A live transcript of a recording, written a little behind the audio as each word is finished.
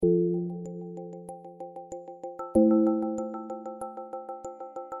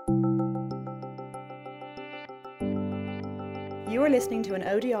You are listening to an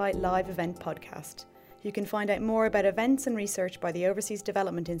ODI live event podcast. You can find out more about events and research by the Overseas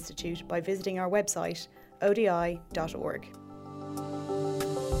Development Institute by visiting our website, odi.org.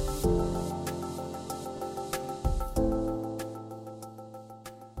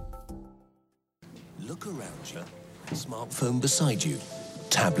 Look around you. Smartphone beside you.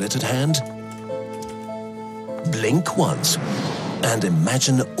 Tablet at hand. Blink once and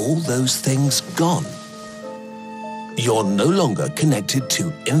imagine all those things gone. You're no longer connected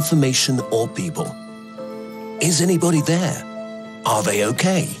to information or people. Is anybody there? Are they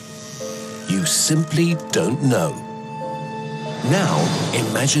okay? You simply don't know. Now,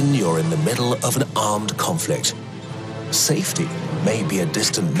 imagine you're in the middle of an armed conflict. Safety may be a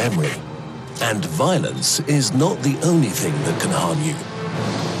distant memory, and violence is not the only thing that can harm you.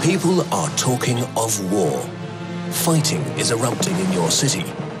 People are talking of war. Fighting is erupting in your city.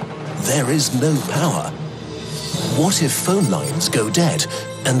 There is no power. What if phone lines go dead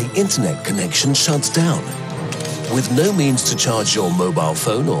and the internet connection shuts down? With no means to charge your mobile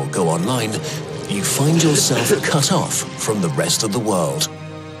phone or go online, you find yourself cut off from the rest of the world.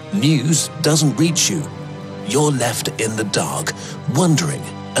 News doesn't reach you. You're left in the dark, wondering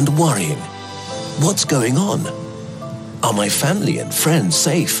and worrying. What's going on? Are my family and friends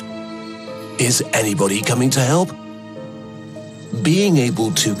safe? Is anybody coming to help? Being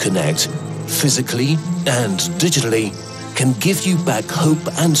able to connect physically and digitally can give you back hope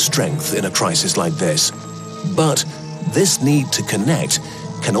and strength in a crisis like this. But this need to connect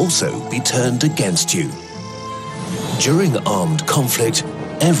can also be turned against you. During armed conflict,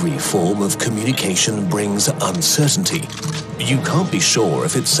 every form of communication brings uncertainty. You can't be sure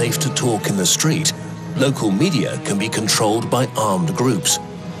if it's safe to talk in the street. Local media can be controlled by armed groups.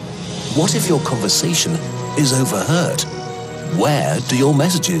 What if your conversation is overheard? Where do your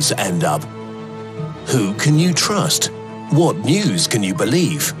messages end up? Who can you trust? What news can you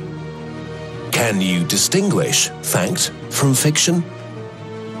believe? Can you distinguish fact from fiction?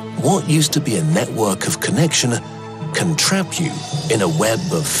 What used to be a network of connection can trap you in a web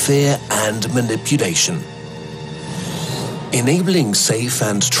of fear and manipulation. Enabling safe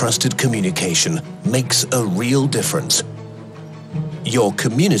and trusted communication makes a real difference. Your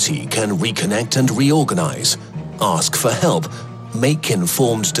community can reconnect and reorganize, ask for help, make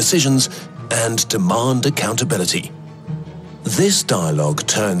informed decisions, and demand accountability. This dialogue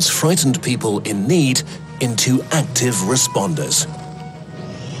turns frightened people in need into active responders.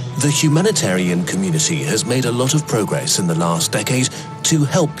 The humanitarian community has made a lot of progress in the last decade to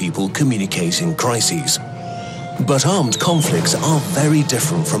help people communicate in crises. But armed conflicts are very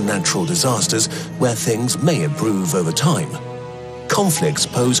different from natural disasters where things may improve over time. Conflicts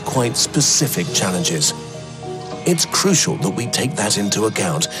pose quite specific challenges. It's crucial that we take that into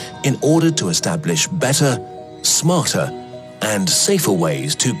account in order to establish better, smarter, and safer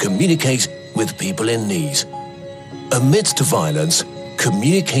ways to communicate with people in need. Amidst violence,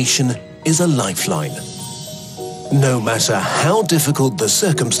 communication is a lifeline. No matter how difficult the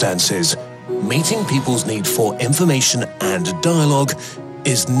circumstances, meeting people's need for information and dialogue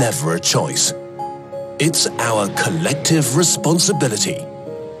is never a choice. It's our collective responsibility.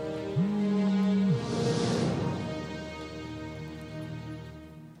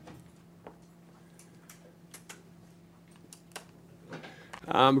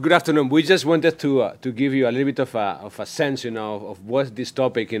 Good afternoon. We just wanted to give you a little bit of a sense, of what this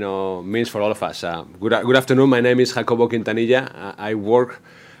topic, means for all of us. Good afternoon. My name is Jacobo Quintanilla. I work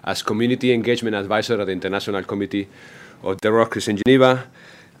as Community Engagement Advisor at the International Committee of the Red Cross in Geneva.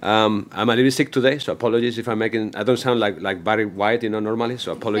 I'm a little sick today, so apologies if I don't sound like Barry White, normally,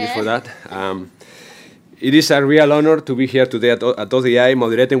 so apologies for that. It is a real honor to be here today at ODI,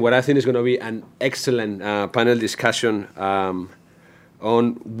 moderating what I think is going to be an excellent panel discussion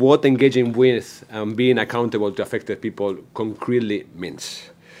on what engaging with and being accountable to affected people concretely means.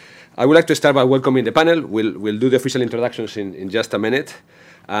 I would like to start by welcoming the panel. We'll do the official introductions in just a minute.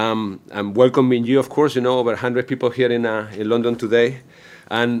 I'm welcoming you, of course, over 100 people here in London today,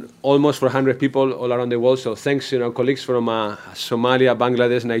 and almost 400 people all around the world. So thanks, colleagues from Somalia,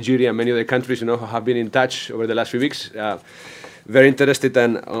 Bangladesh, Nigeria, and many other countries, who have been in touch over the last few weeks. Very interested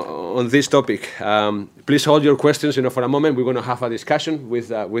on this topic. Please hold your questions, for a moment. We're going to have a discussion with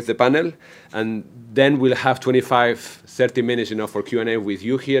the panel, and then we'll have 25-30 minutes, for Q&A with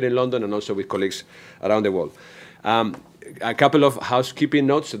you here in London and also with colleagues around the world. A couple of housekeeping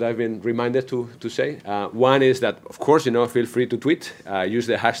notes that I've been reminded to say. One is that, of course, feel free to tweet. Use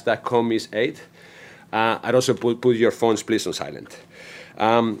the hashtag #ComIs8. And also put your phones, please, on silent.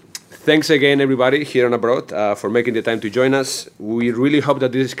 Thanks again, everybody here and abroad, for making the time to join us. We really hope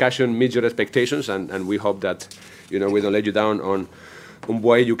that this discussion meets your expectations, and we hope that we don't let you down on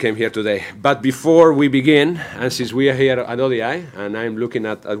why you came here today. But before we begin, and since we are here at ODI, and I'm looking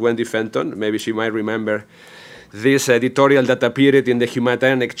at Wendy Fenton, maybe she might remember this editorial that appeared in the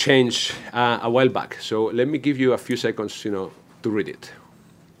Humanitarian Exchange a while back. So let me give you a few seconds, to read it.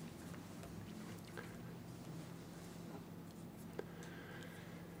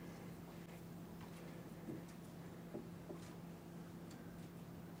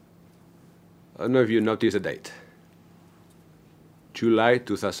 I don't know if you noticed the date. July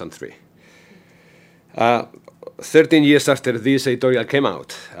 2003. 13 years after this editorial came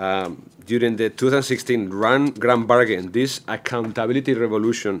out, during the 2016 Grand Bargain, this accountability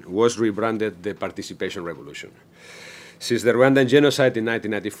revolution was rebranded the participation revolution. Since the Rwandan genocide in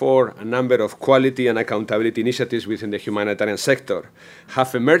 1994, a number of quality and accountability initiatives within the humanitarian sector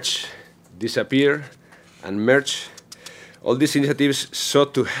have emerged, disappeared, and merged. All these initiatives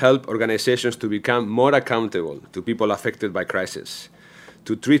sought to help organizations to become more accountable to people affected by crisis,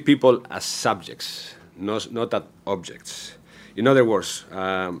 to treat people as subjects, not as objects. In other words,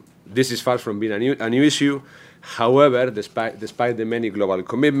 this is far from being a new issue. However, despite the many global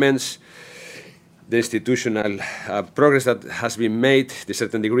commitments, the institutional progress that has been made, to a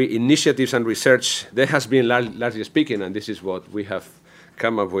certain degree, initiatives and research, there has been, largely speaking, and this is what we have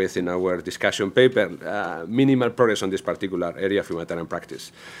come up with in our discussion paper, minimal progress on this particular area of humanitarian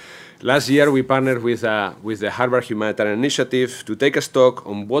practice. Last year, we partnered with the Harvard Humanitarian Initiative to take a stock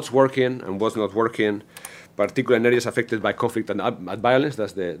on what's working and what's not working, particularly in areas affected by conflict and violence.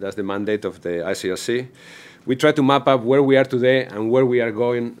 That's the mandate of the ICRC. We try to map up where we are today and where we are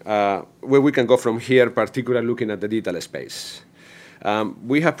going, where we can go from here, particularly looking at the digital space.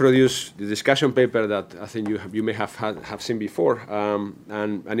 We have produced the discussion paper that I think you may have seen before,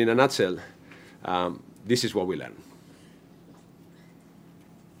 and in a nutshell, this is what we learned.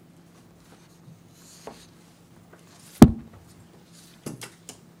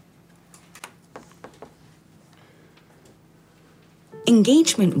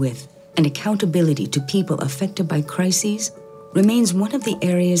 Engagement with and accountability to people affected by crises remains one of the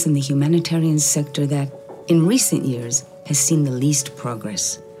areas in the humanitarian sector that, in recent years, has seen the least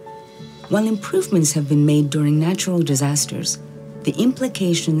progress. While improvements have been made during natural disasters, the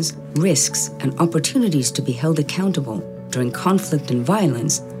implications, risks, and opportunities to be held accountable during conflict and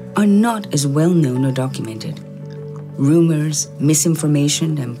violence are not as well known or documented. Rumors,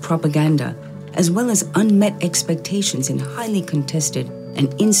 misinformation, and propaganda, as well as unmet expectations in highly contested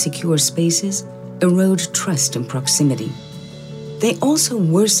and insecure spaces, erode trust and proximity. They also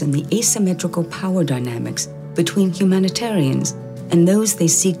worsen the asymmetrical power dynamics between humanitarians and those they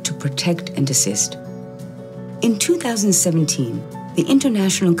seek to protect and assist. In 2017, the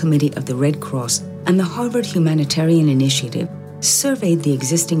International Committee of the Red Cross and the Harvard Humanitarian Initiative surveyed the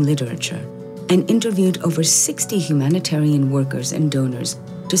existing literature and interviewed over 60 humanitarian workers and donors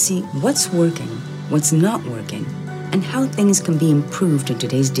to see what's working, what's not working, and how things can be improved in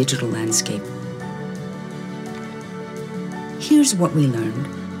today's digital landscape. Here's what we learned.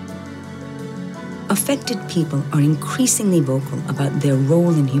 Affected people are increasingly vocal about their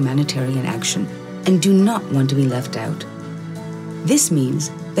role in humanitarian action and do not want to be left out. This means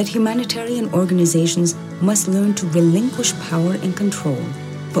that humanitarian organizations must learn to relinquish power and control,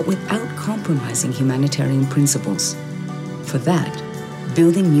 but without compromising humanitarian principles. For that,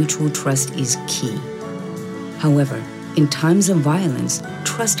 building mutual trust is key. However, in times of violence,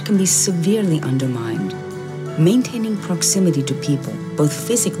 trust can be severely undermined. Maintaining proximity to people, both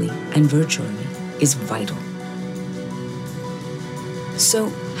physically and virtually, is vital. So,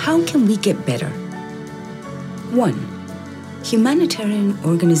 how can we get better? 1. Humanitarian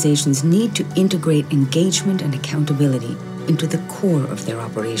organizations need to integrate engagement and accountability into the core of their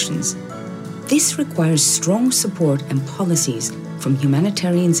operations. This requires strong support and policies from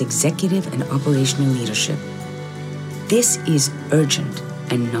humanitarians' executive and operational leadership. This is urgent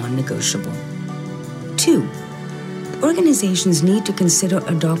and non-negotiable. 2. Organizations need to consider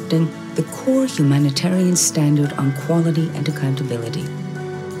adopting the core humanitarian standard on quality and accountability.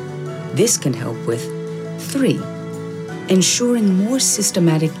 This can help with 3. Ensuring more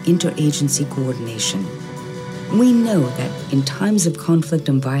systematic interagency coordination. We know that in times of conflict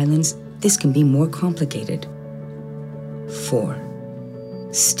and violence, this can be more complicated. 4.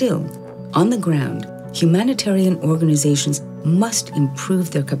 Still, on the ground, humanitarian organizations must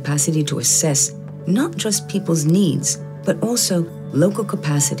improve their capacity to assess not just people's needs, but also local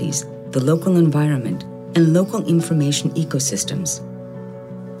capacities, the local environment, and local information ecosystems.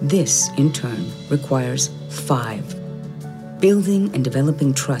 This, in turn, requires 5. Building and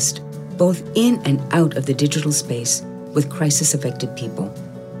developing trust, both in and out of the digital space, with crisis-affected people.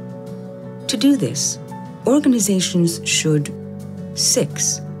 To do this, organizations should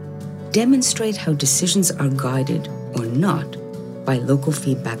 6. Demonstrate how decisions are guided or not by local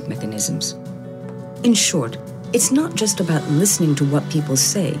feedback mechanisms. In short, it's not just about listening to what people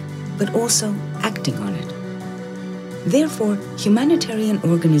say, but also acting on it. Therefore, humanitarian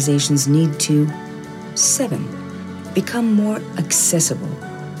organizations need to 7. Become more accessible,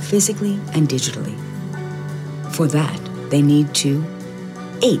 physically and digitally. For that, they need to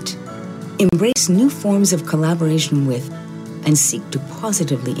 8. Embrace new forms of collaboration with and seek to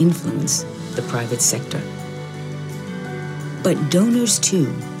positively influence the private sector. But donors,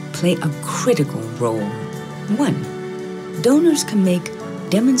 too, play a critical role. 1. Donors can make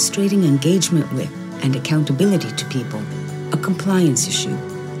demonstrating engagement with and accountability to people a compliance issue,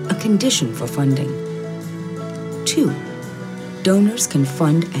 a condition for funding. 2. Donors can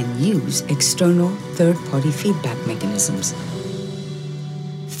fund and use external third-party feedback mechanisms.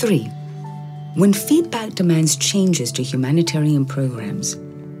 3. When feedback demands changes to humanitarian programs,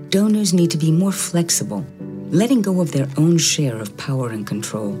 donors need to be more flexible, letting go of their own share of power and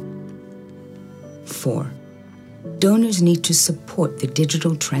control. 4. Donors need to support the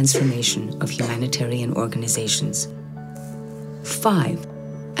digital transformation of humanitarian organizations. 5.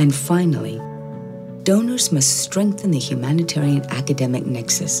 And finally, donors must strengthen the humanitarian academic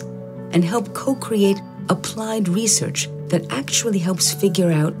nexus and help co-create applied research that actually helps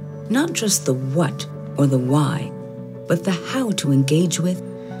figure out not just the what or the why, but the how to engage with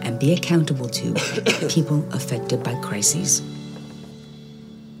and be accountable to people affected by crises.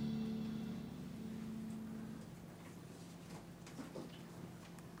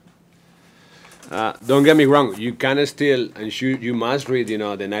 Don't get me wrong, you can still, and you must read, the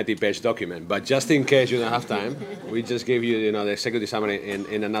 90-page document, but just in case you don't have time, we just gave you, the executive summary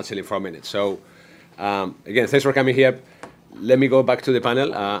in a nutshell in 4 minutes. So, again, thanks for coming here. Let me go back to the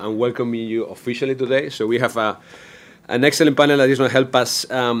panel and welcome you officially today. So we have an excellent panel that is going to help us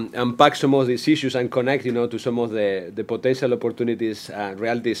unpack some of these issues and connect, to some of the potential opportunities,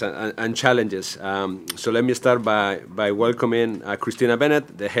 realities, and challenges. So let me start by welcoming Christina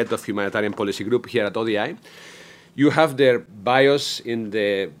Bennett, the head of Humanitarian Policy Group here at ODI. You have their bios in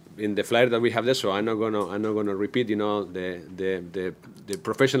the flyer that we have there, so I'm not gonna repeat, the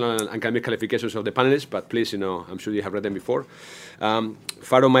professional and academic qualifications of the panelists, but please, I'm sure you have read them before.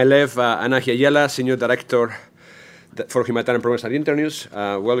 Far on my left, Ana Giayela, Senior Director for Humanitarian Programs at Internews.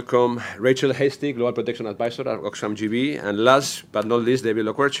 Welcome Rachel Hastie, Global Protection Advisor at Oxfam GB. And last but not least, David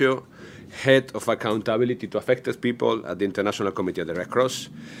Loquercio, Head of Accountability to Affected People at the International Committee of the Red Cross.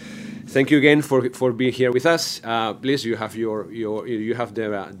 Thank you again for being here with us. Please, you have you have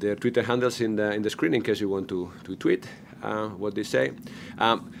the Twitter handles in the screen in case you want to tweet what they say.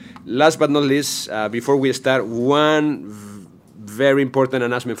 Last but not least, before we start, one very important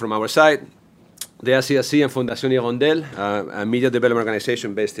announcement from our side. The ICRC and Fondation Hirondelle, a media development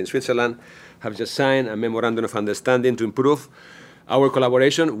organization based in Switzerland, have just signed a memorandum of understanding to improve our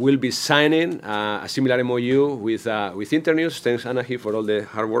collaboration. We'll be signing a similar MOU with Internews. Thanks, Anahi, for all the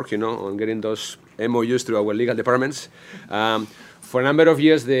hard work, on getting those MOUs through our legal departments. For a number of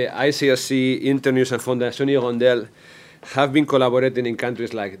years, the ICRC, Internews, and Fondation Hirondelle have been collaborating in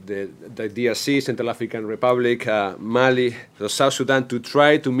countries like the DRC, Central African Republic, Mali, South Sudan, to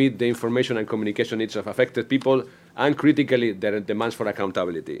try to meet the information and communication needs of affected people and, critically, their demands for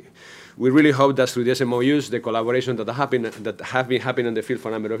accountability. We really hope that through these MOUs, the collaboration that have been happening in the field for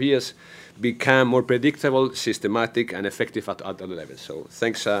a number of years become more predictable, systematic, and effective at other levels. So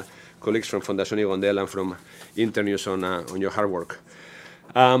thanks, colleagues from Fondation Hirondelle and from Internews on your hard work.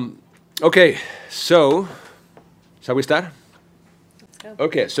 Okay, so shall we start? Let's go.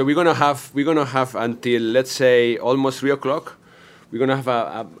 Okay, so we're gonna have until, let's say, almost 3 o'clock. We're gonna have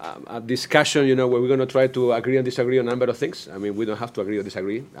a discussion, where we're gonna try to agree and disagree on a number of things. I mean, we don't have to agree or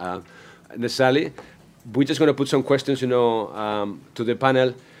disagree necessarily. We're just gonna put some questions, to the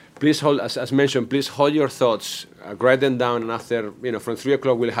panel. Please hold, as mentioned, please hold your thoughts, write them down, and after, from 3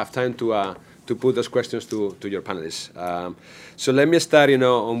 o'clock, we'll have time to put those questions to your panelists. So let me start,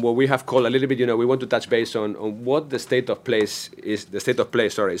 on what we have called a little bit, we want to touch base on what the state of play is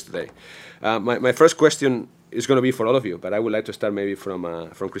today. My first question is going to be for all of you, but I would like to start maybe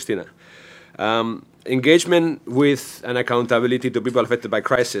from Christina. Engagement with and accountability to people affected by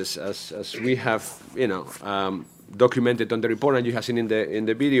crisis, as we have, documented on the report and you have seen in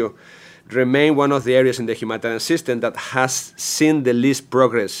the video, remain one of the areas in the humanitarian system that has seen the least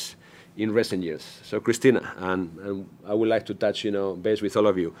progress in recent years. So, Christina, and I would like to touch, base with all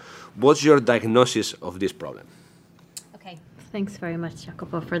of you. What's your diagnosis of this problem? Okay, thanks very much,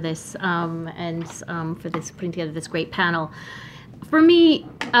 Jacopo, for this and for this putting together this great panel. for me,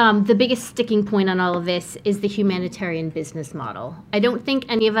 the biggest sticking point on all of this is the humanitarian business model. I don't think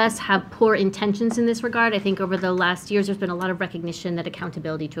any of us have poor intentions in this regard. I think over the last years, there's been a lot of recognition that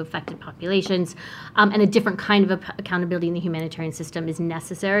accountability to affected populations and a different kind of accountability in the humanitarian system is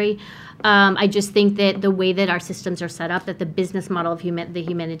necessary. I just think that the way that our systems are set up, that the business model of the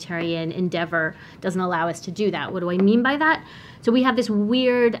humanitarian endeavor doesn't allow us to do that. What do I mean by that? So we have this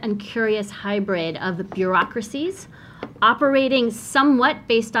weird and curious hybrid of bureaucracies operating somewhat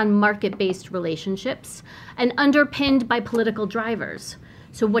based on market-based relationships and underpinned by political drivers.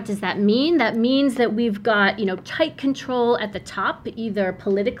 So what does that mean? That means that we've got, tight control at the top, either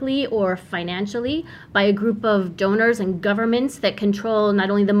politically or financially, by a group of donors and governments that control not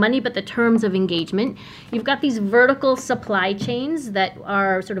only the money but the terms of engagement. You've got these vertical supply chains that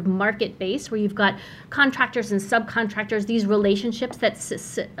are sort of market-based, where you've got contractors and subcontractors, these relationships that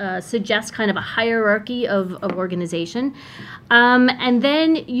suggest kind of a hierarchy of organization. And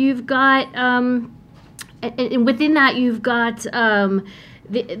then you've got, and within that, you've got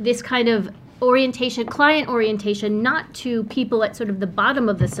this kind of orientation, client orientation, not to people at sort of the bottom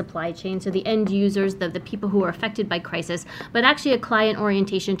of the supply chain, so the end users, the people who are affected by crisis, but actually a client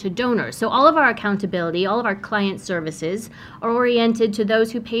orientation to donors. So all of our accountability, all of our client services are oriented to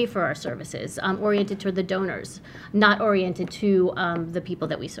those who pay for our services, oriented to the donors, not oriented to the people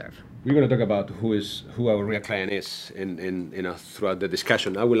that we serve. We're going to talk about who our real client is in throughout the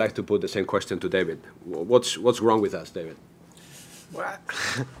discussion. I would like to put the same question to David. What's wrong with us, David?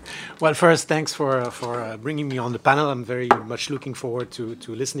 Well, first, thanks for bringing me on the panel. I'm very much looking forward to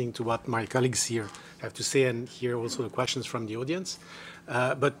listening to what my colleagues here have to say and hear also the questions from the audience.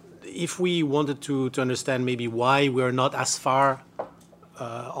 But if we wanted to understand maybe why we're not as far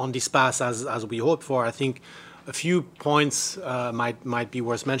on this path as we hoped for, I think a few points might be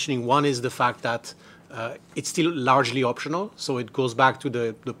worth mentioning. One is the fact that it's still largely optional. So it goes back to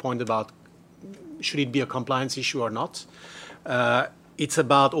the point about should it be a compliance issue or not. It's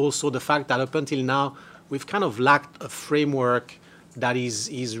about also the fact that up until now, we've kind of lacked a framework that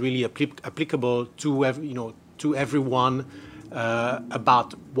is really applicable to everyone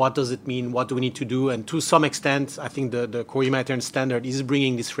about what does it mean, what do we need to do. And to some extent, I think the core humanitarian standard is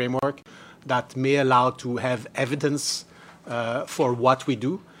bringing this framework that may allow to have evidence for what we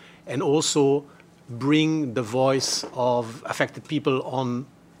do and also bring the voice of affected people on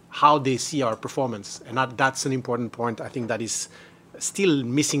how they see our performance. And that's an important point, I think, that is still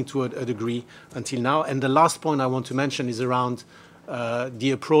missing to a degree until now. And the last point I want to mention is around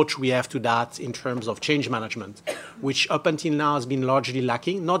the approach we have to that in terms of change management, which up until now has been largely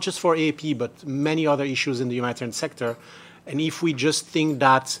lacking, not just for AAP, but many other issues in the humanitarian sector. And if we just think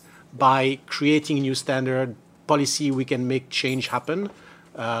that by creating a new standard policy, we can make change happen,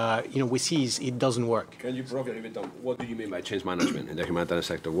 we see it doesn't work. Can you provide a little bit on what do you mean by change management in the humanitarian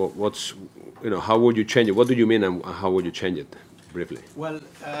sector? How would you change it? What do you mean and how would you change it, briefly? Well,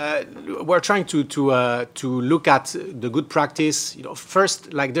 we're trying to look at the good practice.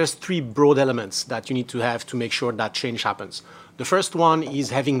 First, there's three broad elements that you need to have to make sure that change happens. The first one is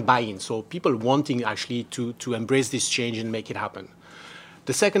having buy-in, so people wanting actually to embrace this change and make it happen.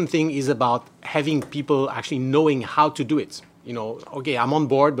 The second thing is about having people actually knowing how to do it. Okay, I'm on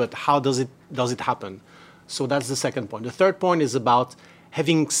board, but how does it happen? So that's the second point. The third point is about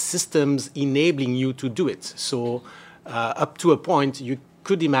having systems enabling you to do it. So up to a point, you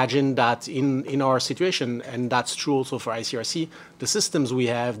could imagine that in our situation, and that's true also for ICRC, the systems we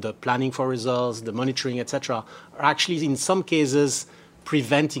have, the planning for results, the monitoring, etc., are actually in some cases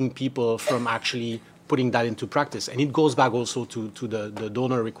preventing people from actually putting that into practice. And it goes back also to the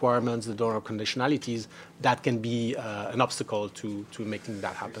donor requirements, the donor conditionalities, that can be an obstacle to making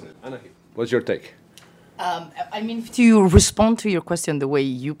that happen. Anna, what's your take? To respond to your question the way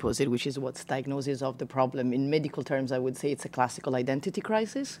you pose it, which is what's diagnosis of the problem, in medical terms, I would say it's a classical identity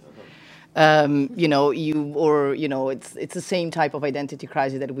crisis. It's the same type of identity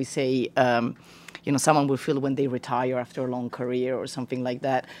crisis that we say, someone will feel when they retire after a long career or something like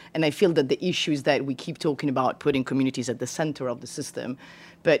that. And I feel that the issue is that we keep talking about putting communities at the center of the system,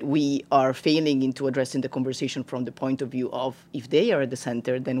 but we are failing into addressing the conversation from the point of view of if they are at the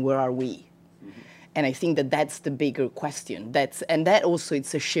center, then where are we? And I think that that's the bigger question. That also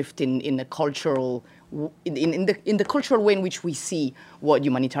it's a shift in the cultural in the cultural way in which we see what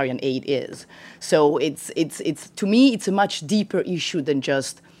humanitarian aid is. So it's to me it's a much deeper issue than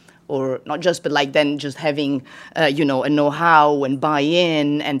just, or not just, but than just having a know-how and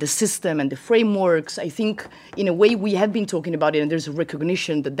buy-in and the system and the frameworks. I think in a way we have been talking about it, and there's a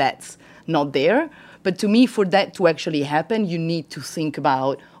recognition that that's not there. But to me, for that to actually happen, you need to think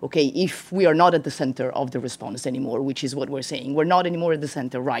about, okay, if we are not at the center of the response anymore, which is what we're saying, we're not anymore at the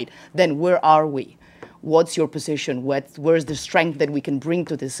center, right, then where are we? What's your position? Where's the strength that we can bring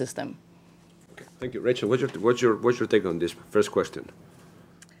to this system? Okay, thank you. Rachel, what's your take on this first question?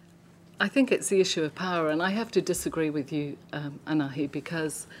 I think it's the issue of power, and I have to disagree with you, Anahi,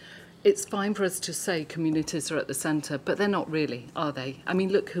 because it's fine for us to say communities are at the centre, but they're not really, are they? I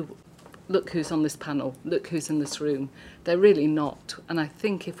mean, look who's on this panel, look who's in this room. They're really not. And I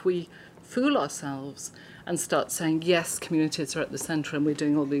think if we fool ourselves and start saying, yes, communities are at the centre and we're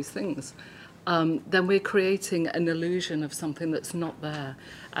doing all these things, then we're creating an illusion of something that's not there.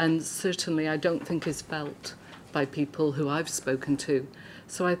 And certainly I don't think is felt by people who I've spoken to.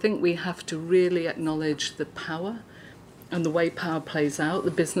 So I think we have to really acknowledge the power and the way power plays out.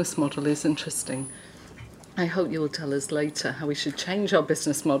 The business model is interesting. I hope you'll tell us later how we should change our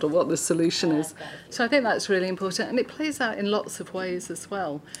business model, what the solution is. So I think that's really important. And it plays out in lots of ways as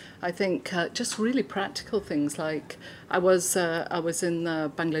well. I think just really practical things like I was in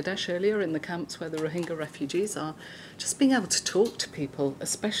Bangladesh earlier in the camps where the Rohingya refugees are. Just being able to talk to people,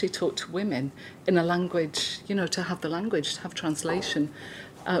 especially talk to women in a language, to have the language, to have translation.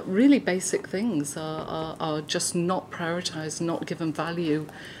 Really basic things are just not prioritised, not given value.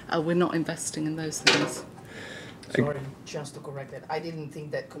 We're not investing in those things. Sorry, just to correct that. I didn't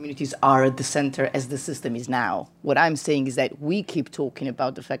think that communities are at the center as the system is now. What I'm saying is that we keep talking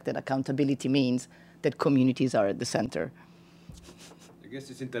about the fact that accountability means that communities are at the center. I guess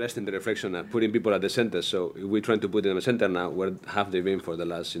it's interesting, the reflection of putting people at the center. So if we're trying to put them at the center now, where have they been for the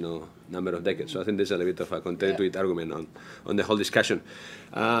last number of decades? So I think there's a little bit of a counter-intuitive argument on the whole discussion.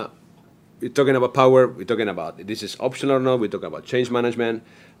 We're talking about power. We're talking about this is optional or not. We're talking about change management.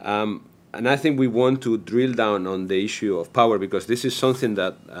 And I think we want to drill down on the issue of power because this is something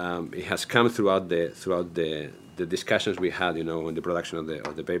that it has come throughout the discussions we had, in the production of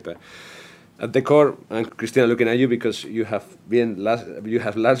the paper. At the core, and Christina, looking at you because you have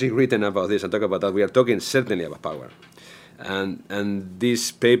largely written about this and talk about that. We are talking certainly about power, and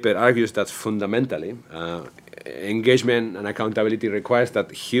this paper argues that fundamentally engagement and accountability requires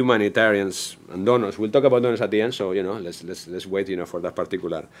that humanitarians and donors. We'll talk about donors at the end, so let's wait for that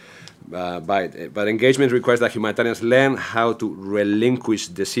particular bite. But engagement requires that humanitarians learn how to relinquish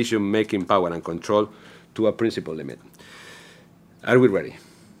decision-making power and control to a principled limit. Are we ready?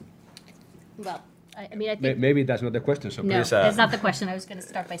 Well, I think maybe that's not the question. So no, please, that's not the question. I was going to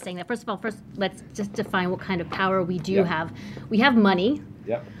start by saying that. First, let's just define what kind of power we do have. We have money.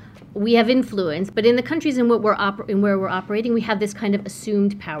 Yeah. We have influence, but in the countries in where we're operating, we have this kind of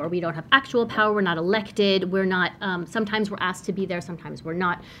assumed power. We don't have actual power. We're not elected. We're not. Sometimes we're asked to be there. Sometimes we're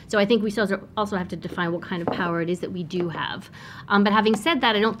not. So I think we also have to define what kind of power it is that we do have. But having said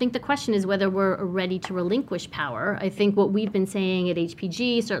that, I don't think the question is whether we're ready to relinquish power. I think what we've been saying at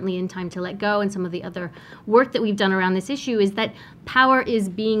HPG, certainly in Time to Let Go, and some of the other work that we've done around this issue, is that power is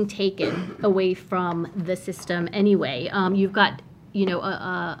being taken away from the system anyway. You've got,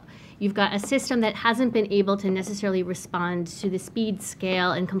 You've got a system that hasn't been able to necessarily respond to the speed,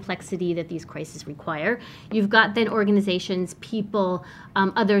 scale, and complexity that these crises require. You've got then organizations, people,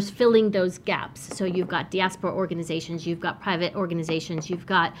 others filling those gaps. So you've got diaspora organizations, you've got private organizations, you've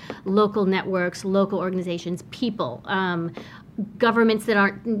got local networks, local organizations, people. Governments that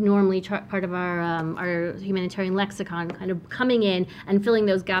aren't normally part of our humanitarian lexicon kind of coming in and filling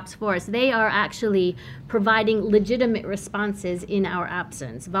those gaps for us. They are actually providing legitimate responses in our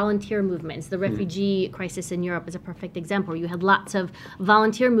absence. Volunteer movements, the refugee crisis in Europe is a perfect example. You had lots of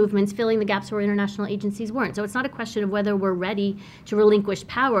volunteer movements filling the gaps where international agencies weren't. So it's not a question of whether we're ready to relinquish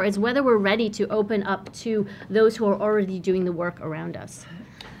power, it's whether we're ready to open up to those who are already doing the work around us.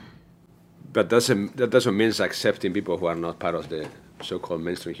 But that doesn't mean accepting people who are not part of the so-called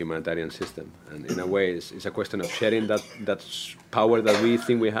mainstream humanitarian system. And in a way, it's a question of sharing that power that we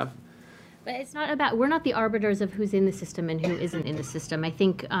think we have. But it's not about, we're not the arbiters of who's in the system and who isn't in the system. I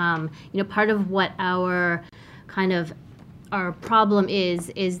think, part of what our problem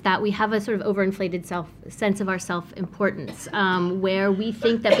is that we have a sort of overinflated sense of our self-importance, where we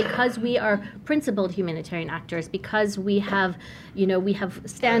think that because we are principled humanitarian actors, because we have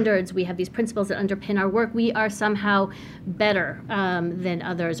standards, we have these principles that underpin our work, we are somehow better than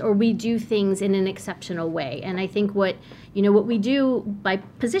others, or we do things in an exceptional way. And I think what we do by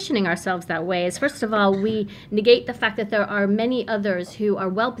positioning ourselves that way is, first of all, we negate the fact that there are many others who are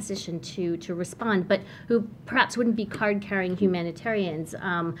well positioned to respond, but who perhaps wouldn't be card-carrying humanitarians.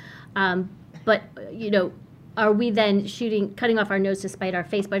 But are we then cutting off our nose to spite our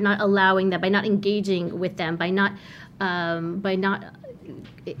face by not allowing them, by not engaging with them, by not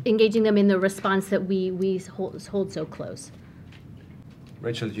engaging them in the response that we hold so close.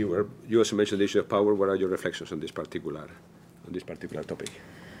 Rachel, you also mentioned the issue of power. What are your reflections on this particular topic?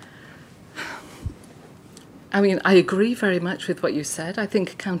 I mean, I agree very much with what you said. I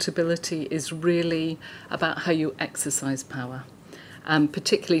think accountability is really about how you exercise power,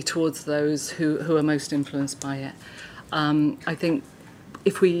 particularly towards those who are most influenced by it. I think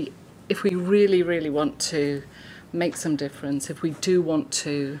if we really, really want to make some difference, if we do want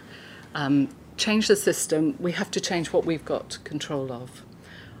to change the system, we have to change what we've got control of.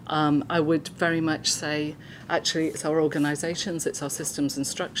 I would very much say, actually, it's our organisations, it's our systems and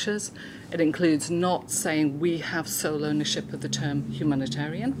structures. It includes not saying we have sole ownership of the term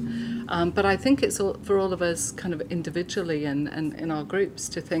humanitarian, but I think it's for all of us kind of individually and in our groups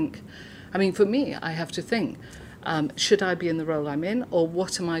to think, I mean, for me, I have to think, should I be in the role I'm in, or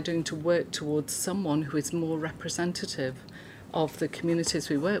what am I doing to work towards someone who is more representative of the communities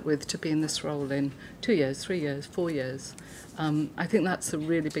we work with to be in this role in 2 years, 3 years, 4 years. I think that's a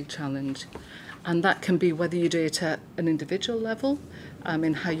really big challenge. And that can be whether you do it at an individual level,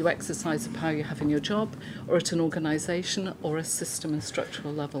 in how you exercise the power you have in your job, or at an organisation or a system and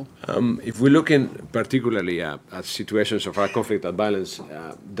structural level. If we look in particularly at situations of conflict and violence,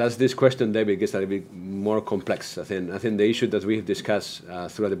 does this question, David, gets a little bit more complex? I think the issue that we've discussed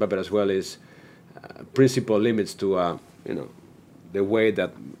throughout the paper as well is principal limits to the way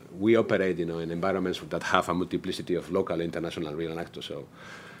that we operate, in environments that have a multiplicity of local, international, regional actors. So,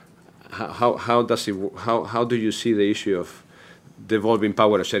 how do you see the issue of devolving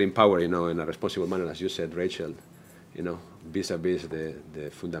power or sharing power, in a responsible manner, as you said, Rachel, vis-a-vis the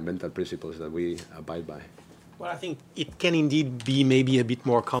fundamental principles that we abide by? Well, I think it can indeed be maybe a bit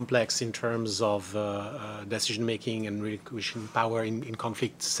more complex in terms of decision-making and relinquishing power in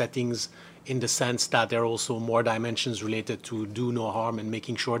conflict settings, in the sense that there are also more dimensions related to do no harm and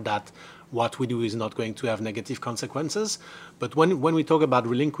making sure that what we do is not going to have negative consequences. But when we talk about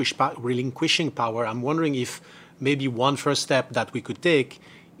relinquishing power, I'm wondering if maybe one first step that we could take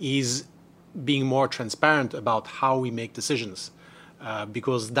is being more transparent about how we make decisions.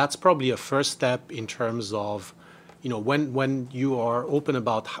 Because that's probably a first step in terms of, when you are open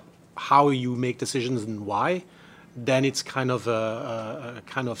about how you make decisions and why, then it's kind of a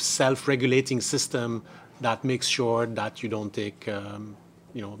kind of self-regulating system that makes sure that you don't take,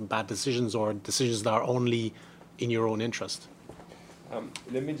 bad decisions or decisions that are only in your own interest.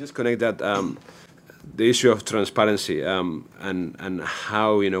 Let me just connect that. The issue of transparency and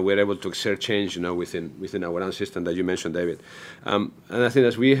how we're able to exert change within our own system that you mentioned, David. And I think,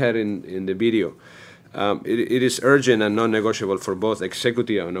 as we heard in the video, it is urgent and non-negotiable for both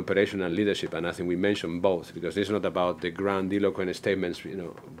executive and operational leadership. And I think we mentioned both, because it's not about the grandiloquent statements,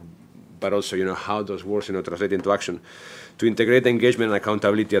 but also how those words translate into action, to integrate engagement and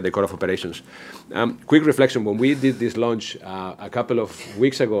accountability at the core of operations. Quick reflection: when we did this launch a couple of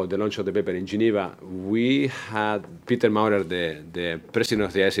weeks ago, the launch of the paper in Geneva, we had Peter Maurer, the president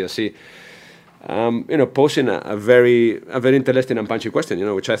of the ICRC, posing a very interesting and punchy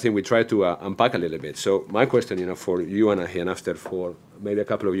question, which I think we try to unpack a little bit. So my question, for you, Anna, and after for maybe a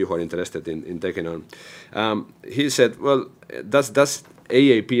couple of you who are interested in taking on, he said, well, does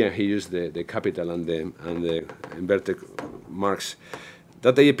AAP, and he used the capital and the inverted marks,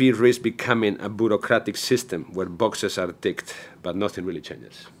 that AAP risks becoming a bureaucratic system where boxes are ticked, but nothing really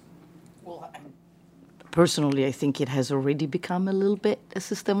changes? Personally, I think it has already become a little bit a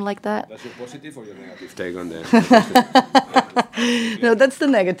system like that. That's your positive or your negative take on that? No, that's the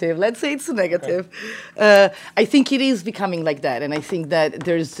negative. Let's say it's the negative. I think it is becoming like that, and I think that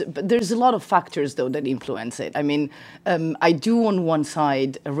there's a lot of factors, though, that influence it. I mean, I do on one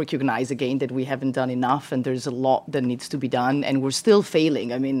side recognize, again, that we haven't done enough, and there's a lot that needs to be done, and we're still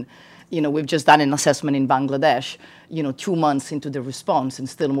failing. I mean, we've just done an assessment in Bangladesh, 2 months into the response, and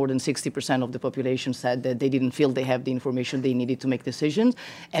still more than 60% of the population said that they didn't feel they have the information they needed to make decisions.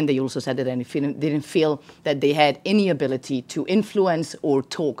 And they also said that they didn't feel that they had any ability to influence or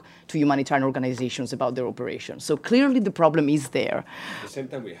talk to humanitarian organizations about their operations. So clearly the problem is there. At the same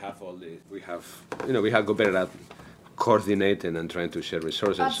time, we have got better at coordinating and trying to share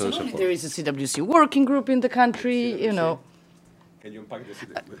resources. Absolutely. And so forth. There is a CWC working group in the country, Can you unpack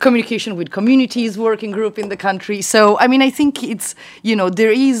the communication with communities working group in the country. So, I mean, I think it's,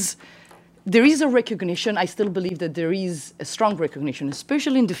 there is a recognition. I still believe that there is a strong recognition,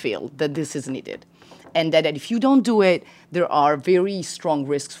 especially in the field, that this is needed. And that if you don't do it, there are very strong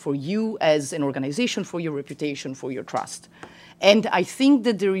risks for you as an organization, for your reputation, for your trust. And I think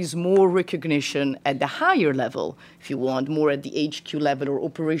that there is more recognition at the higher level, if you want, more at the HQ level or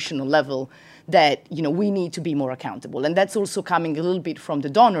operational level, that we need to be more accountable. And that's also coming a little bit from the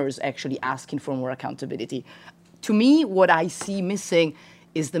donors actually asking for more accountability. To me, what I see missing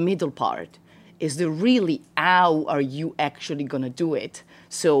is the middle part, is the really how are you actually going to do it?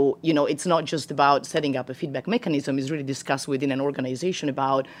 So, it's not just about setting up a feedback mechanism. It's really discussed within an organization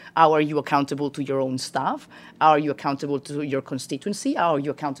about how are you accountable to your own staff? How are you accountable to your constituency? How are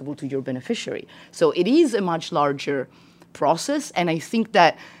you accountable to your beneficiary? So it is a much larger process. And I think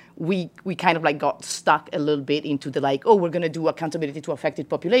that we kind of got stuck a little bit into the we're going to do accountability to affected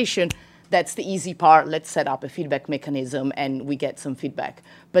population. That's the easy part. Let's set up a feedback mechanism and we get some feedback.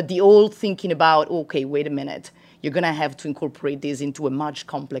 But the old thinking about, okay, wait a minute, you're going to have to incorporate this into a much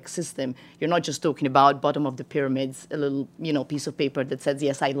complex system. You're not just talking about bottom of the pyramids, a little piece of paper that says,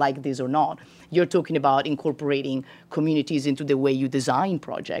 yes, I like this or not. You're talking about incorporating communities into the way you design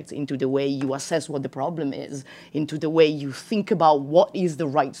projects, into the way you assess what the problem is, into the way you think about what is the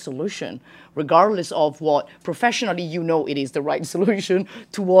right solution, regardless of what professionally it is the right solution,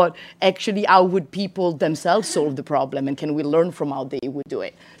 to what actually how would people themselves solve the problem and can we learn from how they would do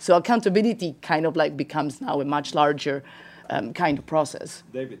it. So accountability kind of becomes now a much larger kind of process.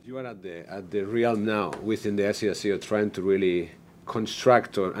 David, you are at the realm now within the SCSO trying to really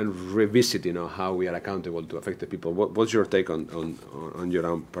construct and revisit how we are accountable to affected people. What's your take on your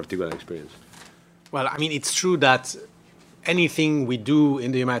own particular experience? Well, I mean, it's true that anything we do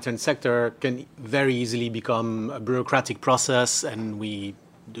in the humanitarian sector can very easily become a bureaucratic process, and we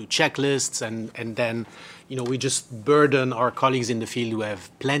do checklists, and then we just burden our colleagues in the field who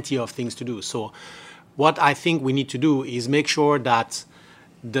have plenty of things to do. So what I think we need to do is make sure that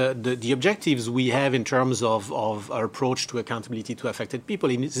the objectives we have in terms of our approach to accountability to affected people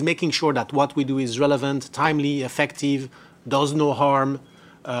is making sure that what we do is relevant, timely, effective, does no harm,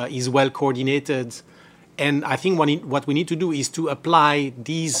 is well coordinated. And I think what we need to do is to apply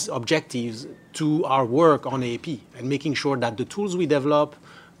these objectives to our work on AAP and making sure that the tools we develop,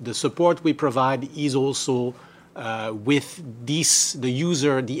 the support we provide is also with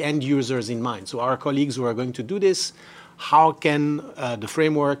the end users in mind. So our colleagues who are going to do this, how can the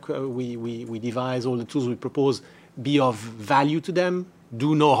framework we devise, all the tools we propose, be of value to them,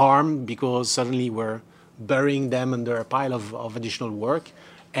 do no harm because suddenly we're burying them under a pile of additional work,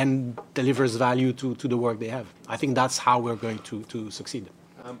 and delivers value to the work they have. I think that's how we're going to succeed.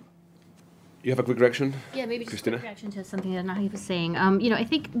 You have a quick reaction? Yeah, maybe just Christina? a quick reaction to something that Nahi was saying. I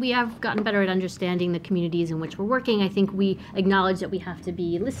think we have gotten better at understanding the communities in which we're working. I think we acknowledge that we have to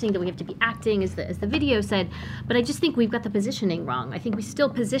be listening, that we have to be acting, as the video said. But I just think we've got the positioning wrong. I think we still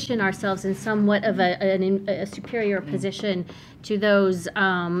position ourselves in somewhat of a superior position to those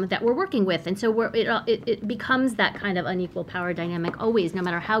that we're working with. And so it becomes that kind of unequal power dynamic always, no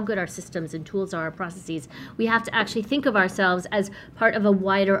matter how good our systems and tools are, our processes. We have to actually think of ourselves as part of a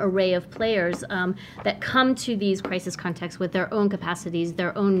wider array of players that come to these crisis contexts with their own capacities,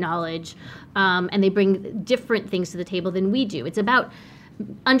 their own knowledge, and they bring different things to the table than we do. It's about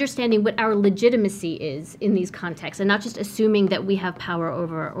understanding what our legitimacy is in these contexts and not just assuming that we have power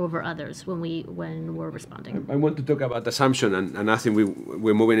over others when we're responding. I want to talk about assumption, and I think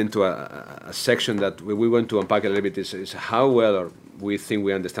we're moving into a section that we want to unpack a little bit is how well we think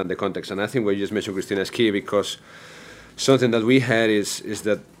we understand the context. And I think what you just mentioned, Christina, is key, because something that we had is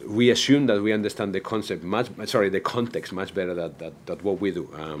that we assume that we understand the context much better than what we do.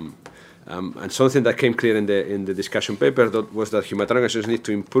 And something that came clear in the discussion paper was that humanitarian organizations need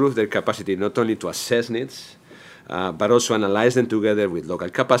to improve their capacity not only to assess needs, but also analyze them together with local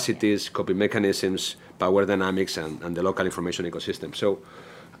capacities, coping mechanisms, power dynamics, and the local information ecosystem. So,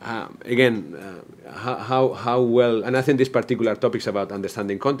 how well, and I think this particular topics about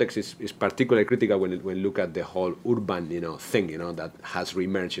understanding context is particularly critical when you look at the whole urban, thing, that has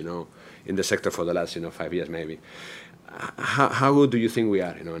reemerged, in the sector for the last, 5 years maybe. How good do you think we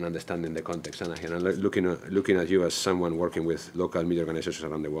are, in understanding the context, and looking at you as someone working with local media organizations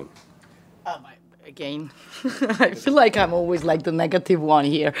around the world? Again, I feel like I'm always like the negative one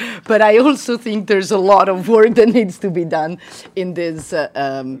here, but I also think there's a lot of work that needs to be done in this.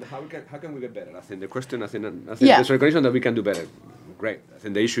 How can we get better? I think the question, I think there's a recognition that we can do better. Great. I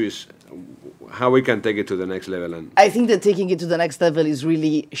think the issue is how we can take it to the next level. And I think that taking it to the next level is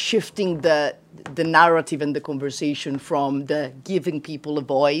really shifting the narrative and the conversation from the giving people a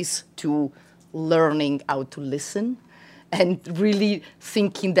voice to learning how to listen. and really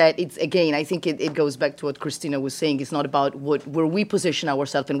thinking that it's, again, I think it goes back to what Christina was saying. It's not about where we position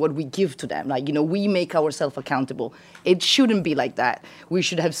ourselves and what we give to them. Like, we make ourselves accountable. It shouldn't be like that. We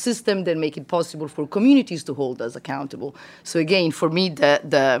should have systems that make it possible for communities to hold us accountable. So again, for me,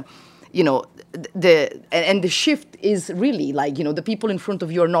 the shift is really like, the people in front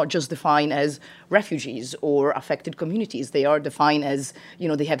of you are not just defined as refugees or affected communities. They are defined as,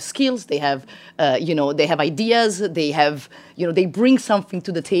 they have skills, they have, they have ideas, they have, they bring something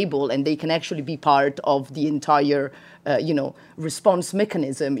to the table, and they can actually be part of the entire, response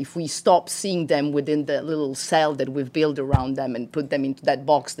mechanism if we stop seeing them within the little cell that we've built around them and put them into that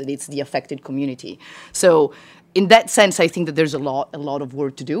box that it's the affected community. So in that sense, I think that there's a lot of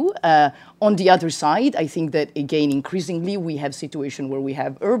work to do. On the other side, I think that, again, increasingly we have situations where we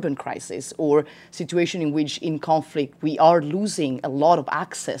have urban crisis, or situation in which in conflict we are losing a lot of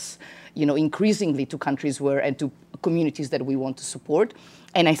access, increasingly to countries and to communities that we want to support.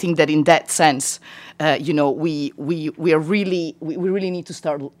 And I think that in that sense, we really need to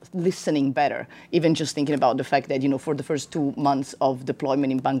start listening better. Even just thinking about the fact that, for the first 2 months of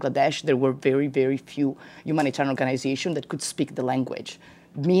deployment in Bangladesh, there were very, very few humanitarian organizations that could speak the language,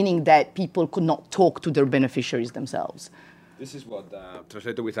 meaning that people could not talk to their beneficiaries themselves. This is what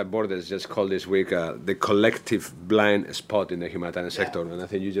Translators Without Borders just called this week the collective blind spot in the humanitarian sector. And I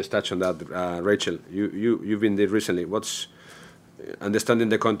think you just touched on that, Rachel. You've been there recently. What's understanding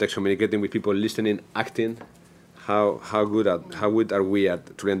the context, communicating with people, listening, acting? How good are we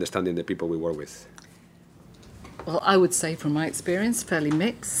at truly understanding the people we work with? Well, I would say from my experience, fairly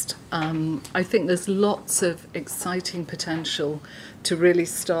mixed. I think there's lots of exciting potential to really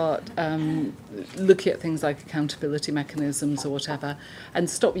start looking at things like accountability mechanisms or whatever, and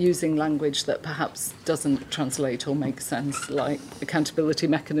stop using language that perhaps doesn't translate or make sense, like accountability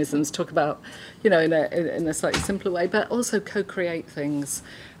mechanisms. Talk about, in a slightly simpler way, but also co-create things.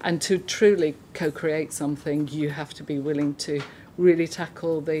 And to truly co-create something, you have to be willing to really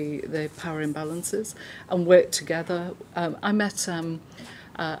tackle the power imbalances and work together. I met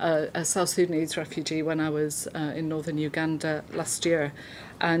a South Sudanese refugee when I was in northern Uganda last year,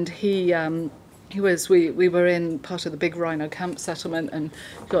 and we were in part of the big Rhino camp settlement, and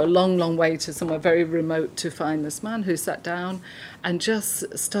got a long way to somewhere very remote to find this man who sat down and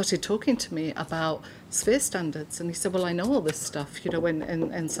just started talking to me about sphere standards. And he said, well, I know all this stuff,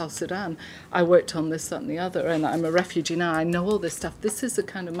 in South Sudan I worked on this, that and the other, and I'm a refugee now, I know all this stuff. This is the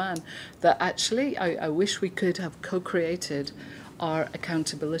kind of man that actually I wish we could have co-created our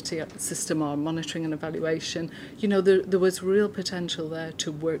accountability system, our monitoring and evaluation. There was real potential there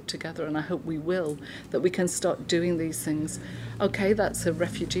to work together, and I hope we will, that we can start doing these things. Okay, that's a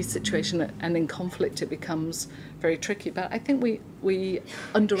refugee situation, and in conflict it becomes very tricky, but I think we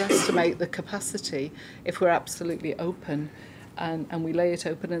underestimate the capacity if we're absolutely open and we lay it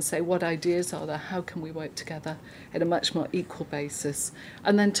open and say, what ideas are there? How can we work together in a much more equal basis?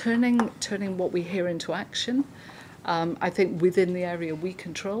 And then turning what we hear into action. I think within the area we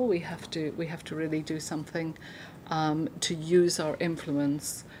control, we have to really do something to use our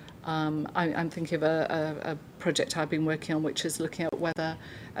influence. I'm thinking of a project I've been working on, which is looking at whether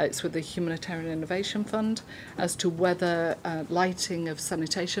it's with the Humanitarian Innovation Fund, as to whether lighting of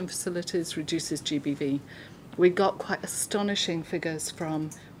sanitation facilities reduces GBV. We got quite astonishing figures from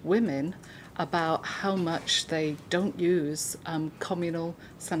women about how much they don't use communal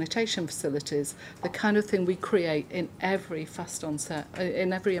sanitation facilities, the kind of thing we create in every fast onset,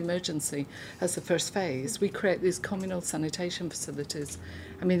 in every emergency as the first phase. We create these communal sanitation facilities.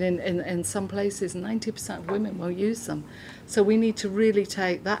 I mean, in some places, 90% of women won't use them. So we need to really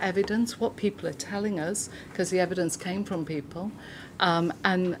take that evidence, what people are telling us, because the evidence came from people,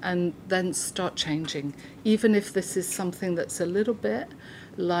 and then start changing. Even if this is something that's a little bit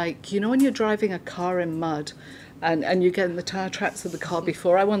like, when you're driving a car in mud and you get in the tyre tracks of the car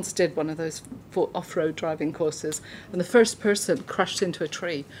before. I once did one of those off-road driving courses, and the first person crashed into a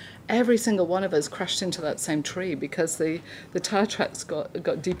tree. Every single one of us crashed into that same tree because the tyre tracks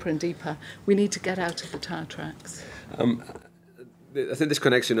got deeper and deeper. We need to get out of the tyre tracks. I think this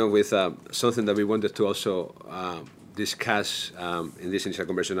connects, with something that we wanted to also discuss in this initial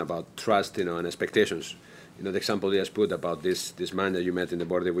conversation about trust, and expectations. The example you just put about this man that you met in the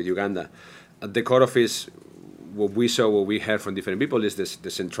border with Uganda. At the core of it, what we heard from different people is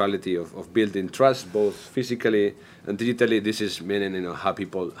the centrality of building trust, both physically and digitally. This is meaning,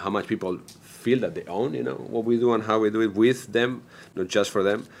 how much people feel that they own, what we do and how we do it with them, not just for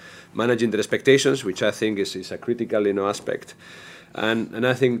them. Managing their expectations, which I think is a critical, aspect. And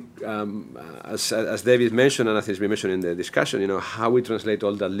I think, as David mentioned, and I think it's been mentioned in the discussion, how we translate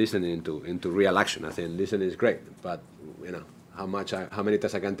all that listening into real action. I think listening is great, but how many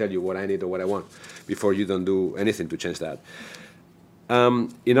times I can tell you what I need or what I want before you don't do anything to change that.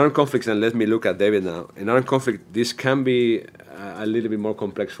 In armed conflicts, and let me look at David now. In armed conflict, this can be a little bit more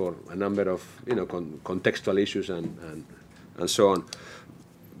complex for a number of contextual issues and so on.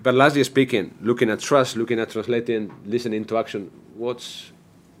 But largely speaking, looking at trust, looking at translating listening to action, what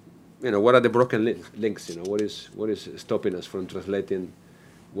are the broken links? What is stopping us from translating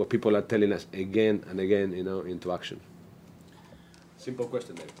what people are telling us again and again, into action? Simple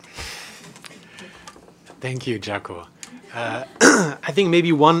question, David. Thank you, Jaco. I think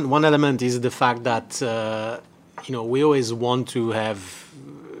maybe one element is the fact that we always want to have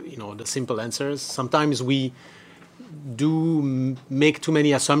the simple answers. Sometimes we do make too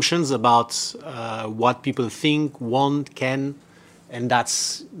many assumptions about what people think, want, can, and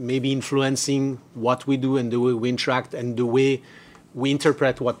that's maybe influencing what we do and the way we interact and the way we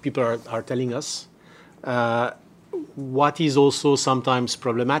interpret what people are telling us. What is also sometimes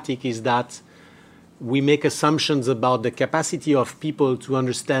problematic is that we make assumptions about the capacity of people to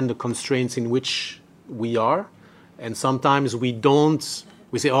understand the constraints in which we are, and sometimes we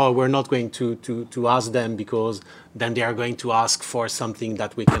say, oh, we're not going to ask them because then they are going to ask for something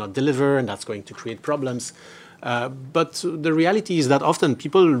that we cannot deliver, and that's going to create problems. But the reality is that often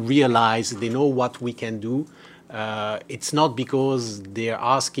people realize they know what we can do. It's not because they're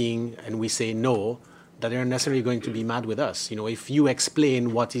asking and we say no that they're necessarily going to be mad with us. If you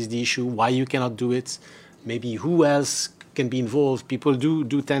explain what is the issue, why you cannot do it, maybe who else can be involved, people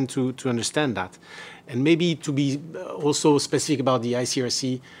do tend to understand that. And maybe to be also specific about the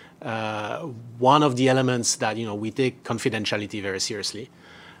ICRC, one of the elements that we take confidentiality very seriously.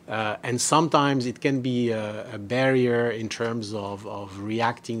 And sometimes it can be a barrier in terms of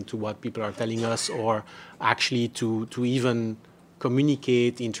reacting to what people are telling us, or actually to even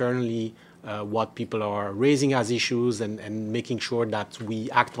communicate internally what people are raising as issues, and making sure that we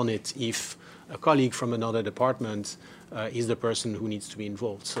act on it if a colleague from another department is the person who needs to be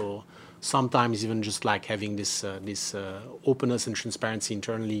involved. So sometimes even just like having this openness and transparency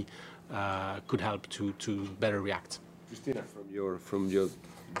internally could help to better react. Christina, from your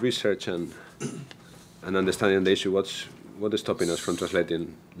research and understanding the issue, what is stopping us from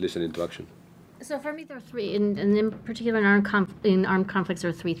translating listening to action? So for me, there are three, and in particular in armed conflicts,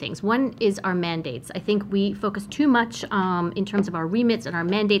 there are three things. One is our mandates. I think we focus too much in terms of our remits and our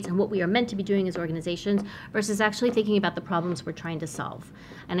mandates and what we are meant to be doing as organizations versus actually thinking about the problems we're trying to solve.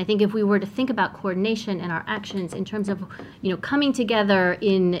 And I think if we were to think about coordination and our actions in terms of coming together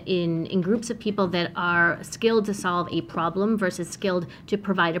in groups of people that are skilled to solve a problem versus skilled to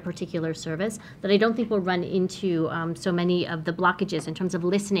provide a particular service, that I don't think we'll run into so many of the blockages in terms of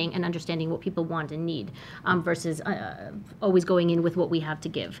listening and understanding what people want and need versus always going in with what we have to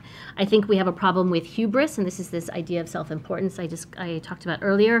give. I think we have a problem with hubris, and this is this idea of self-importance I talked about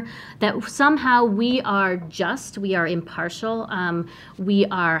earlier, that somehow we are impartial, we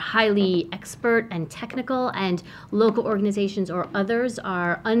are highly expert and technical, and local organizations or others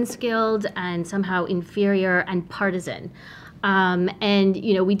are unskilled and somehow inferior and partisan. And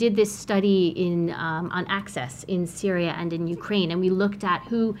we did this study on access in Syria and in Ukraine, and we looked at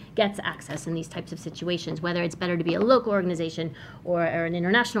who gets access in these types of situations, whether it's better to be a local organization or an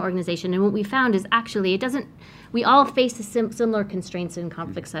international organization. And what we found is actually we all face similar constraints in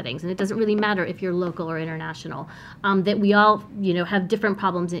conflict settings, and it doesn't really matter if you're local or international, that we all have different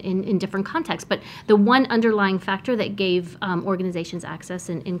problems in different contexts. But the one underlying factor that gave organizations access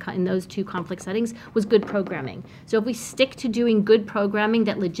in those two conflict settings was good programming. So if we stick to doing good programming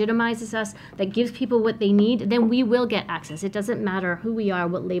that legitimizes us, that gives people what they need, then we will get access. It doesn't matter who we are,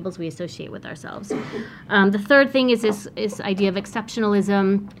 what labels we associate with ourselves. The third thing is this idea of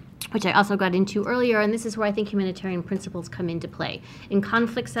exceptionalism, which I also got into earlier, and this is where I think humanitarian principles come into play. In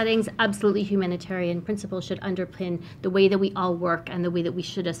conflict settings, absolutely humanitarian principles should underpin the way that we all work and the way that we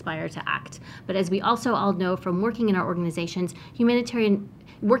should aspire to act. But as we also all know from working in our organizations,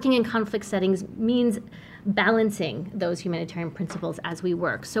 working in conflict settings means balancing those humanitarian principles as we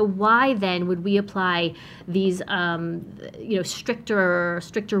work. So why then would we apply these stricter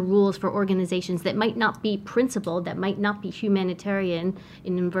rules for organizations that might not be principled, that might not be humanitarian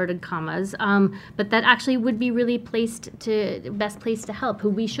in inverted commas, but that actually would be really best placed to help, who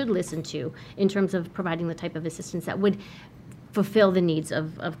we should listen to in terms of providing the type of assistance that would fulfill the needs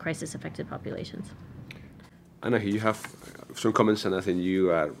of crisis-affected populations. Anna, you have some comments, and I think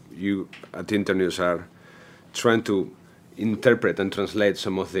you at Internews are trying to interpret and translate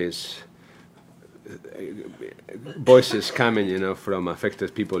some of these voices coming, from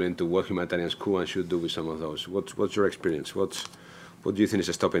affected people into what humanitarians could and should do with some of those. What's your experience? What do you think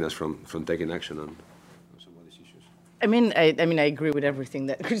is stopping us from taking action on some of these issues? I mean, I agree with everything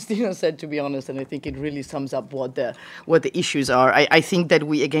that Cristina said, to be honest, and I think it really sums up what the issues are. I think that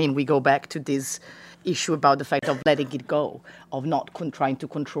we go back to this issue about the fact of letting it go, of not trying to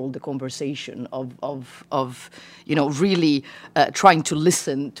control the conversation, of really trying to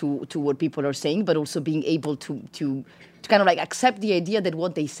listen to what people are saying, but also being able to kind of like accept the idea that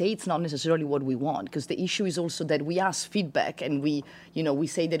what they say, it's not necessarily what we want. Because the issue is also that we ask feedback and we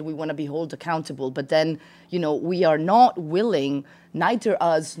say that we want to be held accountable, but then, we are not willing, neither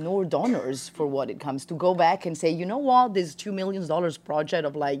us nor donors, for what it comes, to go back and say, you know what, this $2 million project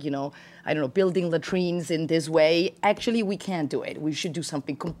of building latrines in this way, actually we can't do it. We should do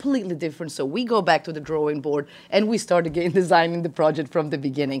something completely different. So we go back to the drawing board and we start again designing the project from the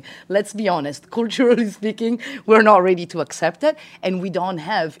beginning. Let's be honest, culturally speaking, we're not ready to accept it, and we don't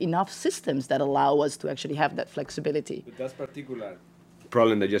have enough systems that allow us to actually have that flexibility. But that particular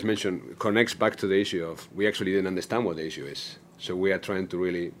problem that you just mentioned connects back to the issue of we actually didn't understand what the issue is. So we are trying to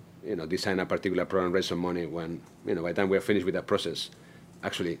really, design a particular program, raise some money when, by the time we are finished with that process,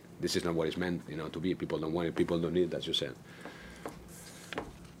 actually, this is not what it's meant, to be. People don't want it, people don't need it, as you said.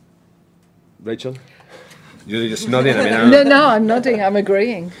 Rachel? You're just nodding. No, I'm nodding. I'm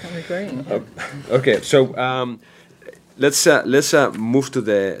agreeing. Okay, so let's move to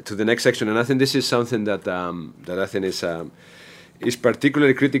the next section, and I think this is something that I think is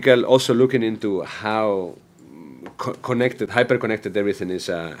particularly critical. Also, looking into how hyper-connected everything is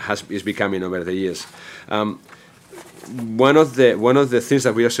becoming over the years. One of the things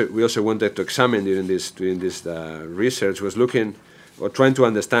that we also wanted to examine during this research was looking or trying to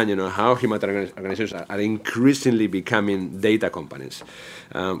understand, how humanitarian organizations are increasingly becoming data companies.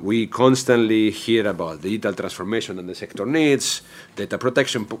 We constantly hear about digital transformation and the sector needs, data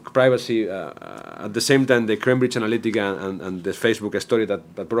protection, privacy. At the same time, the Cambridge Analytica and the Facebook story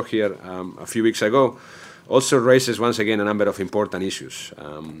that broke here a few weeks ago also raises once again a number of important issues,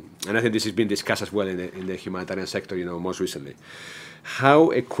 and I think this has been discussed as well in the humanitarian sector, most recently. How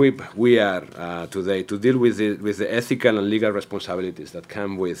equipped we are today to deal with the ethical and legal responsibilities that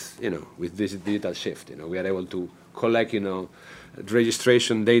come with this digital shift. We are able to collect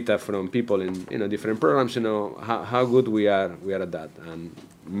registration data from people in different programs. How good we are at that. And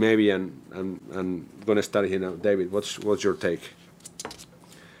maybe I'm going to start here now. David, what's your take?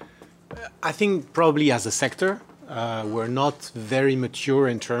 I think probably as a sector, we're not very mature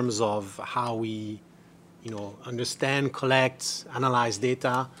in terms of how we, understand, collect, analyze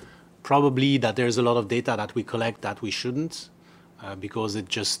data. Probably that there's a lot of data that we collect that we shouldn't, because it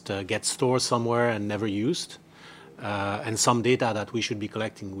just gets stored somewhere and never used. And some data that we should be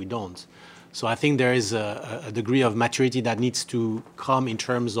collecting, we don't. So I think there is a degree of maturity that needs to come in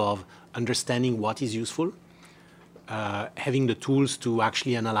terms of understanding what is useful, having the tools to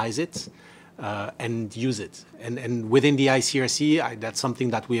actually analyze it, and use it. And within the ICRC, that's something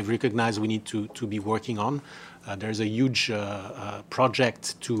that we have recognized we need to be working on. There's a huge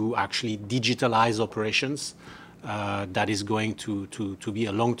project to actually digitalize operations that is going to be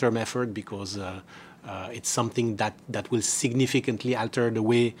a long-term effort, because it's something that will significantly alter the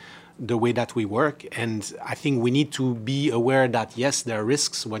way that we work. And I think we need to be aware that, yes, there are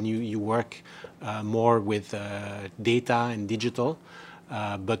risks when you work more with data and digital,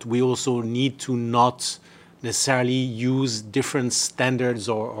 but we also need to not necessarily use different standards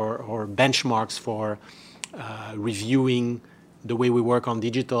or benchmarks for reviewing the way we work on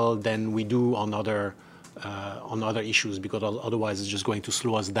digital than we do on other issues, because otherwise it's just going to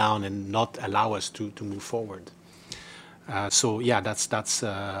slow us down and not allow us to move forward. So yeah, that's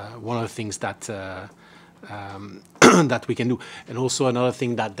one of the things that that we can do. And also another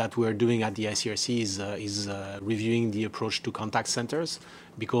thing that we're doing at the ICRC is reviewing the approach to contact centers,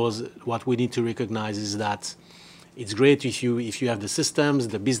 because what we need to recognize is that it's great if you have the systems,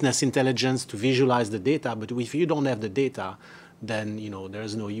 the business intelligence to visualize the data, but if you don't have the data, then there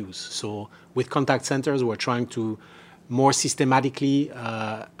is no use. So with contact centers, we're trying to more systematically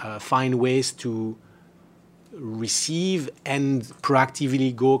find ways to receive and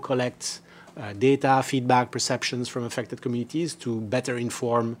proactively go collect data, feedback, perceptions from affected communities to better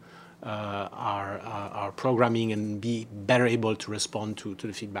inform our programming and be better able to respond to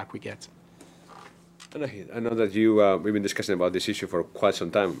the feedback we get. I know that we've been discussing about this issue for quite some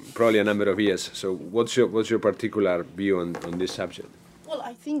time, probably a number of years. So what's your particular view on this subject? Well,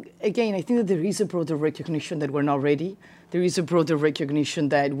 I think that there is a broader recognition that we're not ready. There is a broader recognition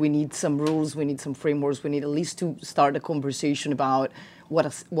that we need some rules, we need some frameworks, we need at least to start a conversation about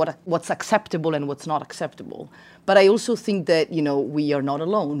what's acceptable and what's not acceptable. But I also think that, we are not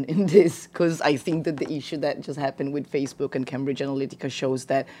alone in this, because I think that the issue that just happened with Facebook and Cambridge Analytica shows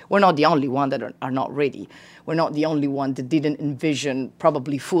that we're not the only one that are not ready. We're not the only one that didn't envision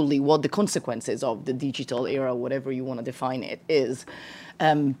probably fully what the consequences of the digital era, whatever you want to define it, is.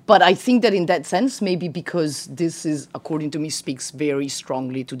 But I think that in that sense, maybe because this is, according to me, speaks very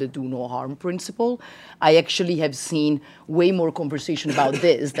strongly to the do no harm principle, I actually have seen way more conversation about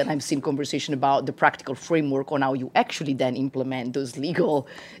this than I've seen conversation about the practical framework on how you actually then implement those legal,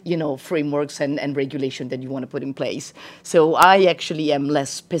 frameworks and regulation that you want to put in place. So I actually am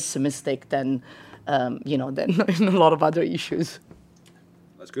less pessimistic than, than in a lot of other issues.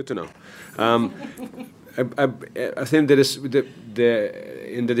 That's good to know. I think there is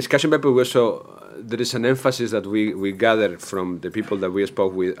in the discussion paper there is an emphasis that we gathered from the people that we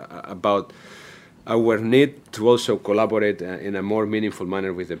spoke with about our need to also collaborate in a more meaningful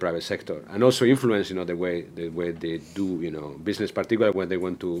manner with the private sector, and also influence the way they do business, particularly when they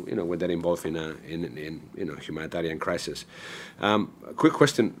want to when they're involved in humanitarian crisis. Quick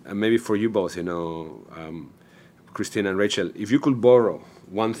question, maybe for you both, Christine and Rachel, if you could borrow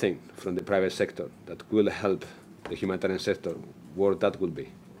one thing from the private sector that will help the humanitarian sector, what that would be?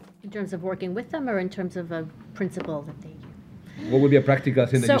 In terms of working with them, or in terms of a principle that they use? What would be a practical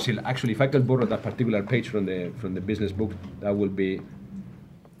thing that you see? Actually, if I could borrow that particular page from the business book, that would be.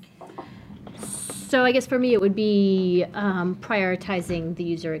 So I guess for me it would be prioritizing the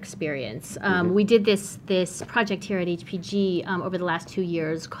user experience. We did this project here at HPG over the last 2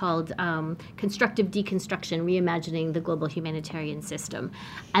 years called Constructive Deconstruction, Reimagining the Global Humanitarian System.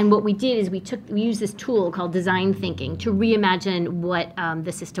 And what we did is we used this tool called design thinking to reimagine what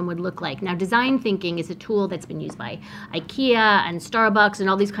the system would look like. Now, design thinking is a tool that's been used by IKEA and Starbucks and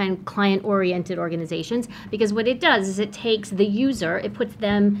all these kind of client-oriented organizations, because what it does is it takes the user, it puts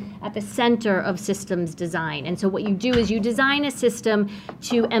them at the center of systems design. And so what you do is you design a system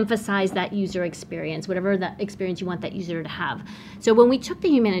to emphasize that user experience, whatever that experience you want that user to have. So when we took the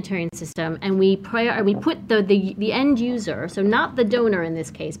humanitarian system and we put the end user, so not the donor in this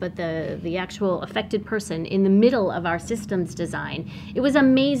case, but the actual affected person in the middle of our systems design, it was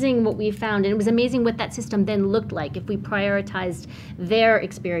amazing what we found, and it was amazing what that system then looked like if we prioritized their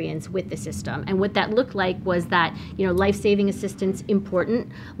experience with the system. And what that looked like was that, life-saving assistance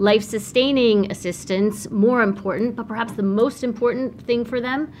important, life-sustaining assistance more important, but perhaps the most important thing for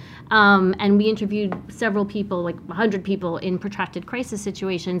them. And we interviewed several people, like 100 people in protracted crisis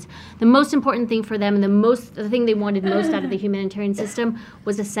situations. The most important thing for them, and the thing they wanted most out of the humanitarian system,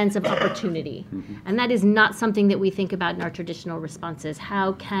 was a sense of opportunity. And that is not something that we think about in our traditional responses.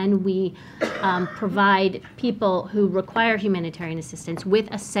 How can we provide people who require humanitarian assistance with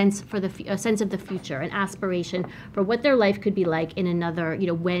a sense of the future, an aspiration for what their life could be like in another,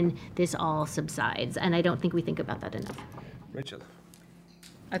 when this all subsides? And I don't think we think about that enough. Rachel.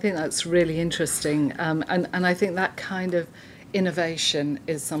 I think that's really interesting, and I think that kind of innovation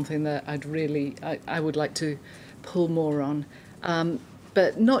is something that I would like to pull more on,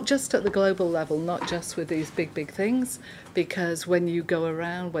 but not just at the global level, not just with these big things, because when you go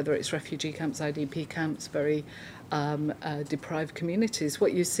around, whether it's refugee camps, IDP camps, very deprived communities,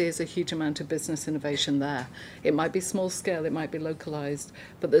 what you see is a huge amount of business innovation there. It might be small scale, it might be localized,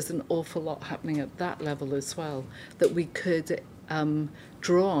 but there's an awful lot happening at that level as well that we could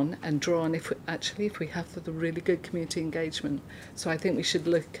draw on if we have the really good community engagement. So I think we should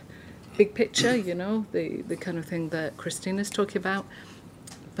look big picture, the kind of thing that Christina's talking about,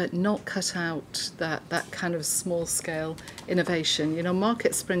 but not cut out that kind of small scale innovation.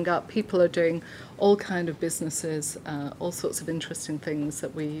 Markets spring up, people are doing all kind of businesses, all sorts of interesting things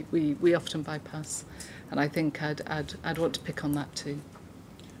that we often bypass. And I think I'd want to pick on that too.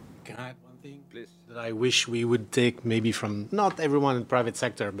 Can I add one thing, please? That I wish we would take maybe from not everyone in the private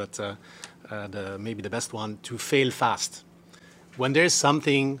sector, but maybe the best one, to fail fast. When there's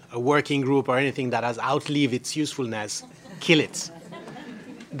something, a working group or anything that has outlived its usefulness, kill it.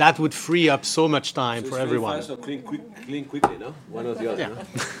 That would free up so much time for everyone. Fail fast or clean quickly, no? One or the other, yeah. No?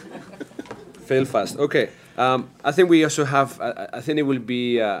 Fail fast. Okay. I think we also have, I think it will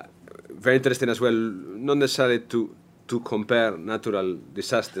be very interesting as well, not necessarily to compare natural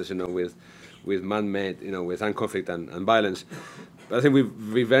disasters, with man-made, with armed conflict and violence. But I think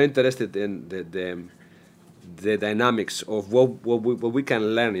we're very interested in the dynamics of what we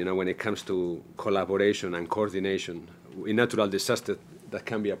can learn, when it comes to collaboration and coordination in natural disasters that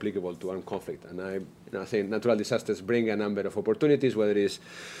can be applicable to armed conflict. And I think natural disasters bring a number of opportunities, whether it is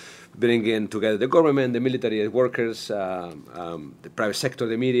bringing together the government, the military workers, the private sector,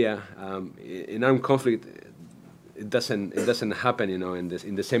 the media. In armed conflict, it doesn't happen,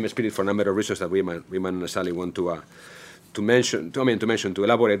 in the same spirit for a number of reasons that we might not necessarily want to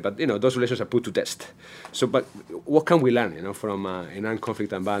elaborate, but those relations are put to test. So, but what can we learn, from in armed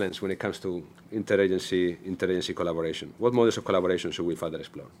conflict and violence when it comes to interagency collaboration? What models of collaboration should we further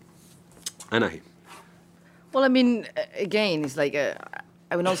explore? Anahi. Well, again, it's like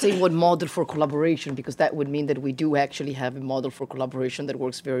I would not say what model for collaboration, because that would mean that we do actually have a model for collaboration that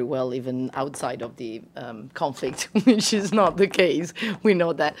works very well even outside of the conflict, which is not the case. We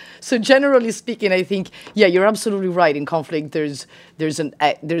know that. So generally speaking, I think, yeah, you're absolutely right. In conflict, there's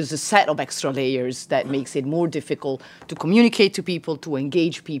a set of extra layers that makes it more difficult to communicate to people, to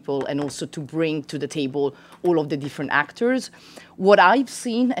engage people, and also to bring to the table all of the different actors. What I've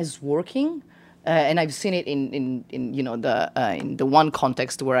seen as working, and I've seen it in the one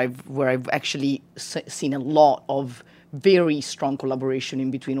context where I've actually seen a lot of very strong collaboration in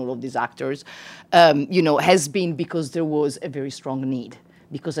between all of these actors, has been because there was a very strong need.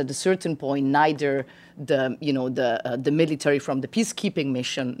 Because at a certain point, neither the military from the peacekeeping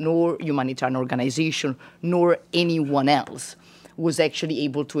mission, nor humanitarian organization, nor anyone else was actually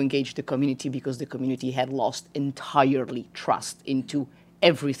able to engage the community, because the community had lost entirely trust into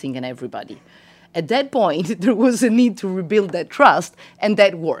everything and everybody. At that point, there was a need to rebuild that trust, and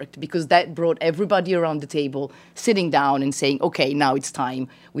that worked, because that brought everybody around the table sitting down and saying, okay, now it's time.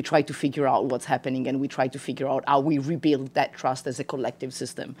 We try to figure out what's happening, and we try to figure out how we rebuild that trust as a collective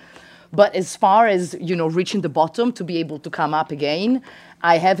system. But as far as, reaching the bottom to be able to come up again,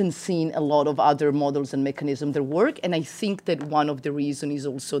 I haven't seen a lot of other models and mechanisms that work, and I think that one of the reasons is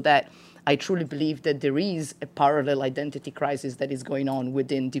also that I truly believe that there is a parallel identity crisis that is going on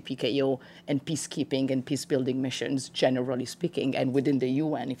within DPKO and peacekeeping and peacebuilding missions, generally speaking, and within the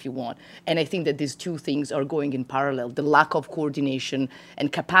UN, if you want. And I think that these two things are going in parallel. The lack of coordination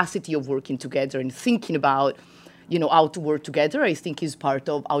and capacity of working together and thinking about, how to work together, I think is part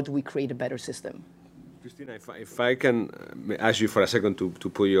of how do we create a better system. Christina, if I can ask you for a second to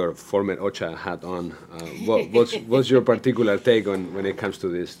put your former OCHA hat on, what's your particular take on when it comes to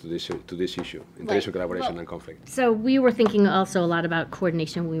this issue, international collaboration and conflict? So we were thinking also a lot about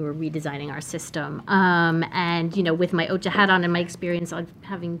coordination when we were redesigning our system, and with my OCHA hat on and my experience on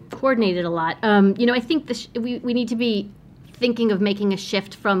having coordinated a lot, I think we need to be thinking of making a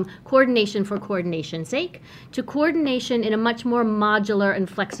shift from coordination for coordination's sake to coordination in a much more modular and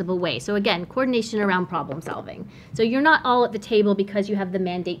flexible way. So again, coordination around problem solving. So you're not all at the table because you have the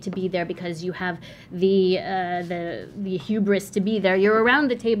mandate to be there, because you have the hubris to be there. You're around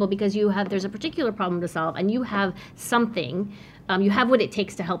the table because there's a particular problem to solve, and you have something. You have what it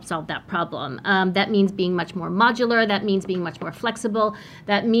takes to help solve that problem. That means being much more modular. That means being much more flexible.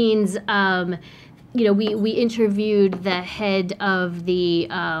 That means we interviewed the head of the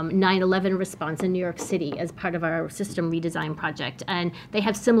 9/11 response in New York City as part of our system redesign project. And they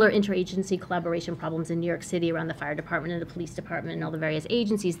have similar interagency collaboration problems in New York City around the fire department and the police department and all the various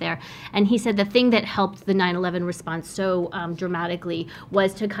agencies there. And he said the thing that helped the 9/11 response so dramatically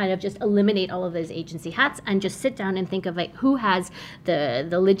was to kind of just eliminate all of those agency hats and just sit down and think of who has the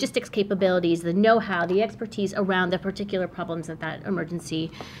logistics capabilities, the know-how, the expertise around the particular problems that emergency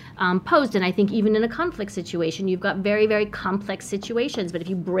posed. And I think even in a conflict situation, you've got very, very complex situations. But if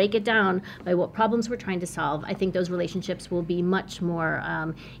you break it down by what problems we're trying to solve, I think those relationships will be much more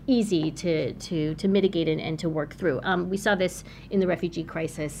easy to mitigate and to work through. We saw this in the refugee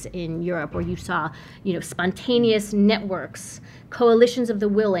crisis in Europe, where you saw, spontaneous networks, coalitions of the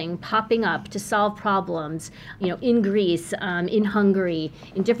willing popping up to solve problems, in Greece, in Hungary,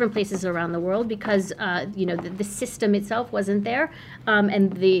 in different places around the world, because the system itself wasn't there,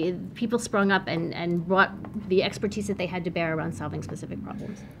 and the people sprung up and brought the expertise that they had to bear around solving specific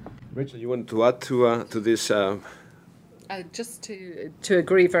problems. Rachel, you want to add to this? Just to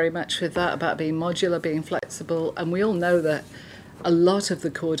agree very much with that about being modular, being flexible, and we all know that a lot of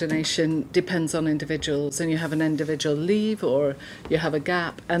the coordination depends on individuals, and you have an individual leave or you have a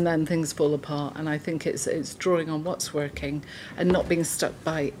gap, and then things fall apart. And I think it's drawing on what's working and not being stuck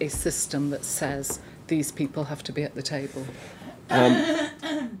by a system that says these people have to be at the table.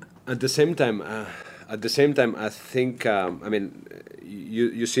 At the same time, I think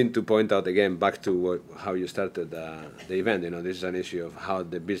you seem to point out again back to how you started the event. This is an issue of how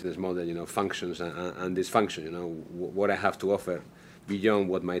the business model, functions and dysfunction. What I have to offer beyond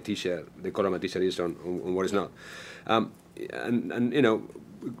what my teacher, the color my teacher is on what is not.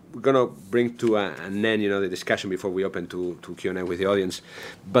 We're going to bring to an end, the discussion before we open to Q&A with the audience.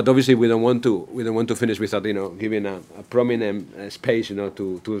 But obviously, we don't want to finish without, giving a prominent space,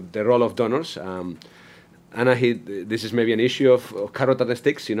 to the role of donors. Anna, this is maybe an issue of carrot and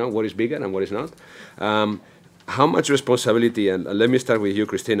sticks, what is bigger and what is not. how much responsibility, and let me start with you,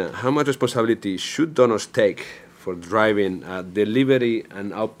 Christina, how much responsibility should donors take for driving a delivery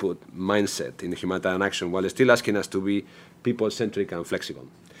and output mindset in humanitarian action while still asking us to be people-centric and flexible?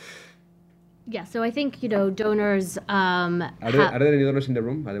 Yeah, so I think, donors... Are there any donors in the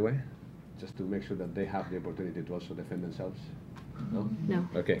room, by the way? Just to make sure that they have the opportunity to also defend themselves? No?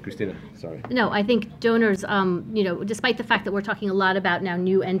 Okay, Christina, sorry. No, I think donors, despite the fact that we're talking a lot about now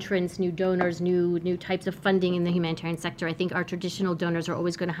new entrants, new donors, new types of funding in the humanitarian sector, I think our traditional donors are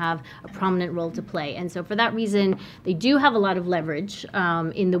always going to have a prominent role to play. And so for that reason, they do have a lot of leverage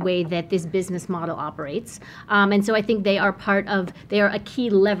in the way that this business model operates. And so I think they are a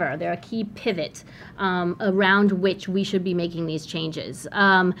key lever, they're a key pivot around which we should be making these changes.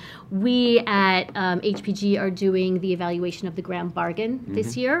 We at HPG are doing the evaluation of the Graham Bargain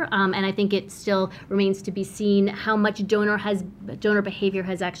this year, and I think it still remains to be seen how much donor behavior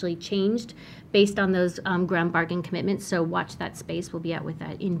has actually changed based on those Graham Bargain commitments. So watch that space. We'll be out with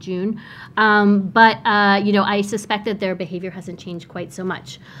that in June. But I suspect that their behavior hasn't changed quite so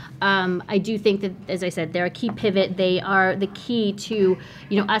much. I do think that, as I said, they're a key pivot. They are the key to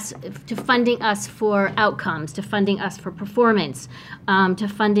to funding us for outcomes, to funding us for performance, to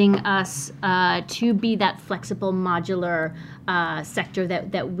funding us to be that flexible, modular sector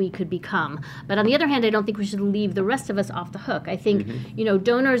that we could become. But on the other hand, I don't think we should leave the rest of us off the hook. I think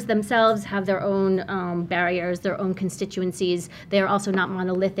donors themselves have their own barriers, their own constituencies. They are also not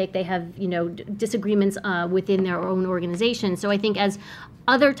monolithic. They have disagreements within their own organization. So I think as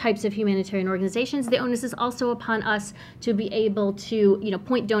other types of humanitarian organizations, the onus is also upon us to be able to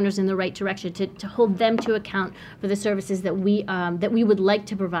point donors in the right direction, to hold them to account for the services that we would like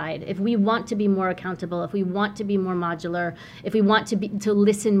to provide. If we want to be more accountable, if we want to be more modular, if we want to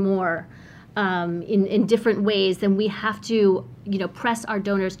listen more in different ways, then we have to press our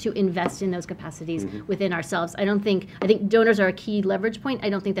donors to invest in those capacities within ourselves. I think donors are a key leverage point.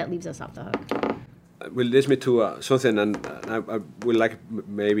 I don't think that leaves us off the hook. Well, leads me to something, and I would like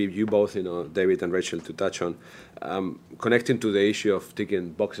maybe you both, David and Rachel, to touch on, connecting to the issue of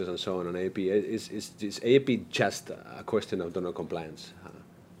ticking boxes and so on AAP. Is AAP just a question of donor compliance?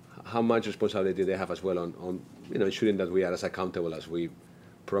 How much responsibility they have as well on ensuring that we are as accountable as we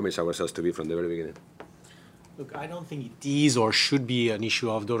promise ourselves to be from the very beginning? Look, I don't think it is or should be an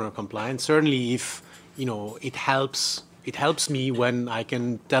issue of donor compliance. Certainly, if it helps me when I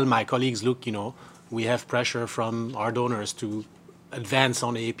can tell my colleagues, look, we have pressure from our donors to advance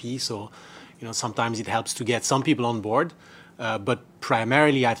on AAP. So, sometimes it helps to get some people on board. But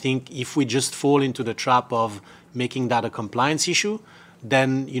primarily, I think if we just fall into the trap of making that a compliance issue,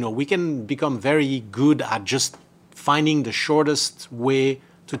 then, we can become very good at just finding the shortest way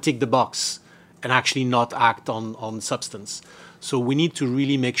to tick the box and actually not act on substance. So we need to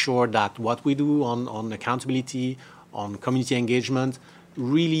really make sure that what we do on accountability, on community engagement,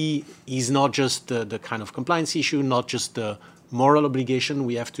 really is not just the kind of compliance issue, not just the moral obligation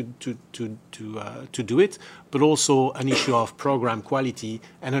we have to do it, but also an issue of program quality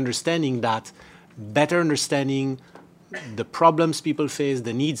and understanding that, better understanding the problems people face,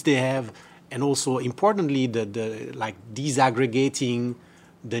 the needs they have, and also importantly, the disaggregating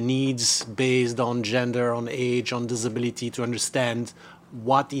the needs based on gender, on age, on disability, to understand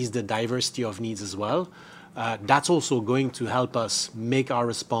what is the diversity of needs as well. That's also going to help us make our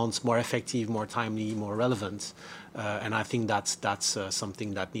response more effective, more timely, more relevant. And I think that's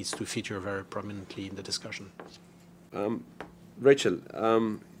something that needs to feature very prominently in the discussion. Rachel,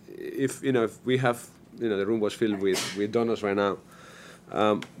 if we have, the room was filled with donors right now,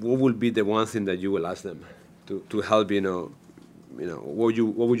 what would be the one thing that you will ask them to help,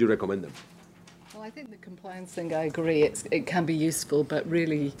 what would you recommend them? Well, I think the compliance thing, I agree, it can be useful, but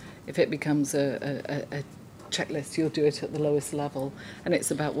really, if it becomes a checklist, you'll do it at the lowest level, and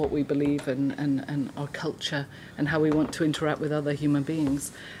it's about what we believe and our culture and how we want to interact with other human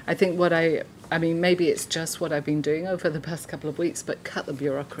beings. I think maybe it's just what I've been doing over the past couple of weeks, but cut the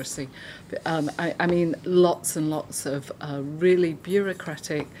bureaucracy. Lots and lots of really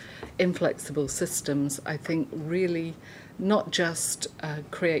bureaucratic, inflexible systems, I think really not just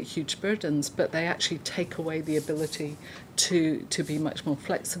create huge burdens, but they actually take away the ability to be much more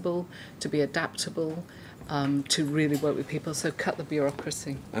flexible, to be adaptable, to really work with people. So cut the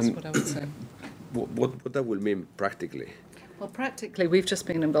bureaucracy, that's what I would say. What that will mean practically? Well, practically, we've just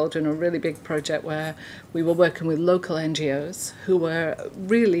been involved in a really big project where we were working with local NGOs who were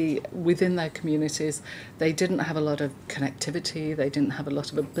really within their communities. They didn't have a lot of connectivity. They didn't have a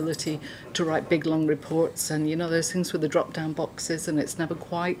lot of ability to write big, long reports. And, those things with the drop-down boxes, and it's never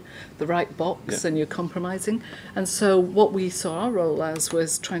quite the right box, and you're compromising. And so what we saw our role as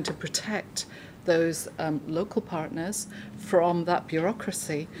was trying to protect those local partners from that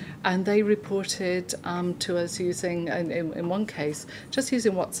bureaucracy, and they reported to us using, in one case, just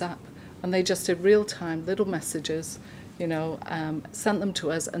using WhatsApp, and they just did real-time little messages, sent them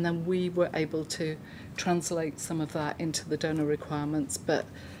to us, and then we were able to translate some of that into the donor requirements, but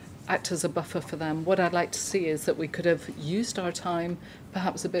act as a buffer for them. What I'd like to see is that we could have used our time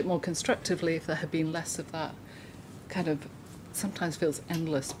perhaps a bit more constructively if there had been less of that kind of sometimes feels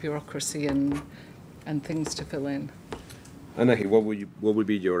endless bureaucracy and things to fill in. Anahi, what would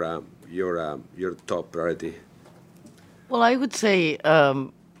be your top priority? Well, I would say,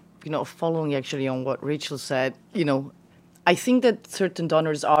 following actually on what Rachel said, I think that certain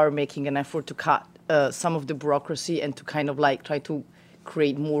donors are making an effort to cut some of the bureaucracy and to kind of like try to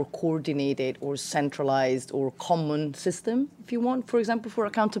create more coordinated or centralized or common system, if you want, for example, for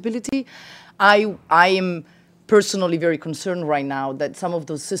accountability. I am personally very concerned right now that some of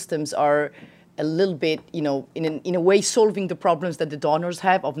those systems are a little bit, in a way solving the problems that the donors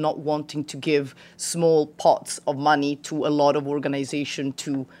have of not wanting to give small pots of money to a lot of organization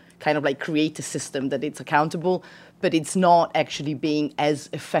to kind of like create a system that it's accountable, but it's not actually being as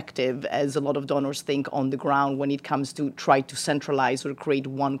effective as a lot of donors think on the ground when it comes to try to centralize or create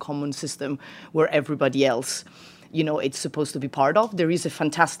one common system where everybody else, it's supposed to be part of. There is a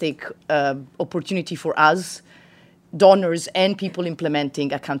fantastic opportunity for us, donors and people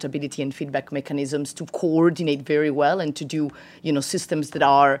implementing accountability and feedback mechanisms, to coordinate very well and to do, systems that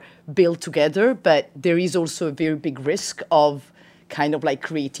are built together. But there is also a very big risk of kind of like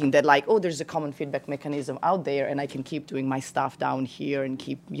creating that, like, oh, there's a common feedback mechanism out there and I can keep doing my stuff down here and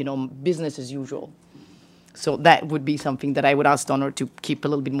keep, business as usual. So that would be something that I would ask donor to keep a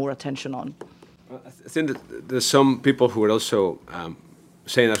little bit more attention on. I think that there's some people who are also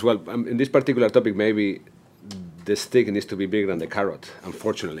saying as well, in this particular topic, maybe the stick needs to be bigger than the carrot,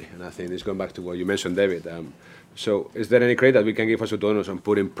 unfortunately. And I think it's going back to what you mentioned, David. So is there any credit that we can give us to donors on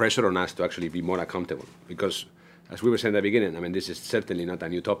putting pressure on us to actually be more accountable? Because as we were saying at the beginning, this is certainly not a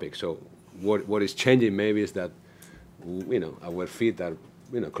new topic. So what is changing maybe is that, our feet are,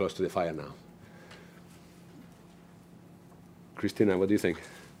 close to the fire now. Christina, what do you think?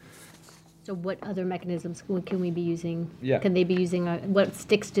 So what other mechanisms can we be using? Yeah. Can they be using, what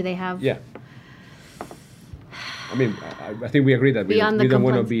sticks do they have? Yeah. I think we agree that we don't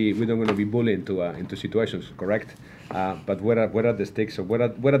want to be bullied into situations, correct? But what are the sticks, or what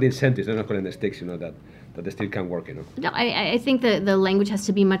are the incentives? I'm not calling the sticks, that they still can work, No, I think that the language has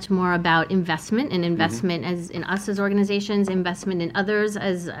to be much more about investment, and investment as in us as organizations, investment in others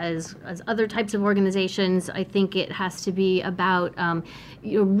as other types of organizations. I think it has to be about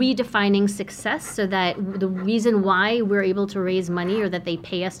redefining success, so that the reason why we're able to raise money or that they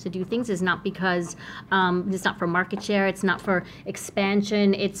pay us to do things is not because it's not for market share, it's not for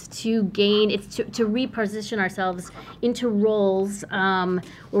expansion, it's to reposition ourselves into roles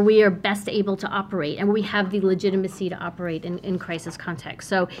where we are best able to operate and where we have the legitimacy to operate in crisis context.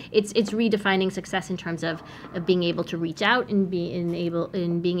 So it's redefining success in terms of being able to reach out and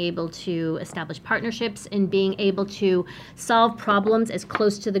being able to establish partnerships and being able to solve problems as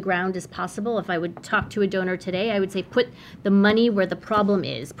close to the ground as possible. If I would talk to a donor today, I would say put the money where the problem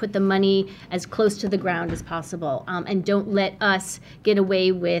is, put the money as close to the ground as possible, and don't let us get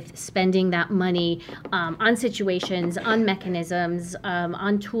away with spending that money on situations, on mechanisms,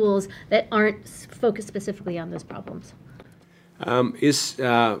 on tools that aren't focused specifically on those problems. It's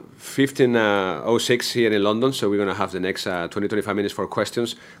 15:06 here in London, so we're going to have the next 20-25 minutes for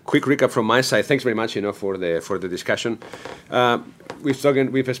questions. Quick recap from my side. Thanks very much, for the discussion.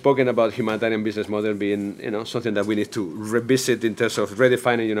 We've spoken about humanitarian business model being, something that we need to revisit in terms of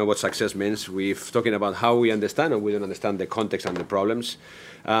redefining, what success means. We've talking about how we understand and we don't understand the context and the problems.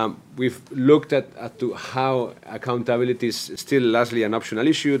 We've looked at to how accountability is still largely an optional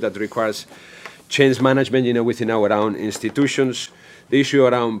issue that requires change management, within our own institutions. The issue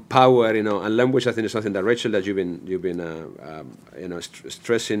around power, and language, I think is something that Rachel, that you've been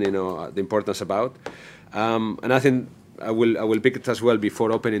stressing, the importance about. And I think I will pick it as well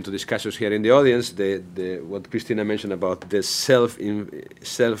before opening to discussions here in the audience. What Christina mentioned about the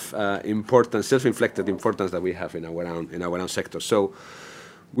self-inflected importance that we have in our own sector. So,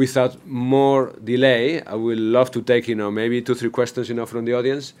 without more delay, I would love to take, maybe 2-3 questions, from the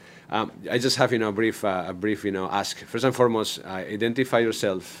audience. I just have, a brief, ask. First and foremost, identify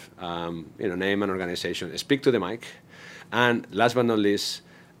yourself, name and organization, speak to the mic, and last but not least,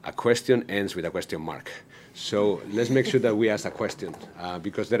 a question ends with a question mark. So let's make sure that we ask a question,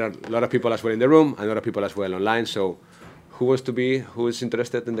 because there are a lot of people as well in the room and a lot of people as well online. So who is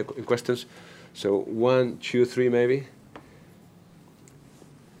interested in questions? So 1, 2, 3, maybe.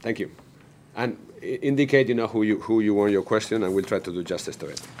 Thank you. And indicate, who you want your question, and we'll try to do justice to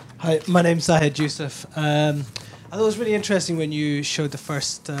it. Hi, my name's Zahid Youssef. I thought it was really interesting when you showed the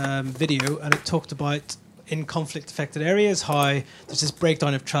first video, and it talked about in conflict-affected areas how there's this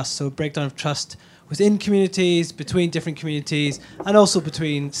breakdown of trust. So breakdown of trust within communities, between different communities, and also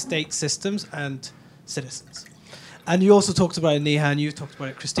between state systems and citizens. And you also talked about it, Nihan, you talked about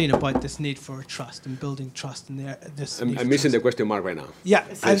it, Christine, about this need for trust and building trust in there. I'm missing the question mark right now. Yeah,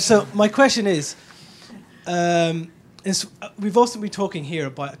 and so my question is, we've also been talking here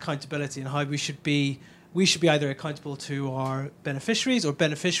about accountability and how we should be either accountable to our beneficiaries, or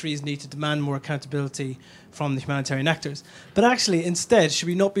beneficiaries need to demand more accountability from the humanitarian actors. But actually, instead, should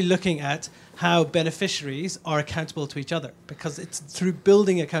we not be looking at how beneficiaries are accountable to each other? Because it's through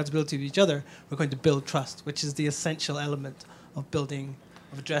building accountability to each other, we're going to build trust, which is the essential element of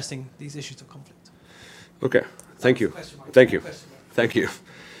addressing these issues of conflict. Okay, thank you. Thank you.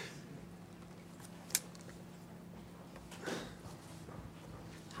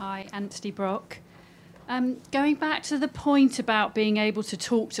 Hi, Anthony Brock. Going back to the point about being able to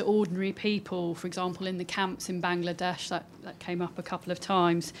talk to ordinary people, for example, in the camps in Bangladesh, that came up a couple of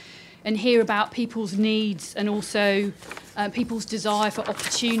times, and hear about people's needs and also people's desire for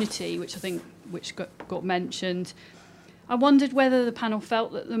opportunity, which got mentioned. I wondered whether the panel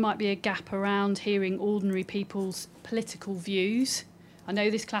felt that there might be a gap around hearing ordinary people's political views. I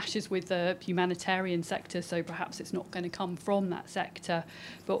know this clashes with the humanitarian sector, so perhaps it's not going to come from that sector.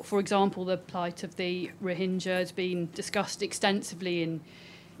 But, for example, the plight of the Rohingya has been discussed extensively in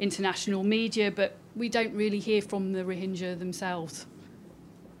international media, but we don't really hear from the Rohingya themselves.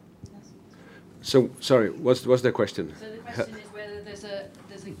 So, sorry, what's the question? So the question is whether there's a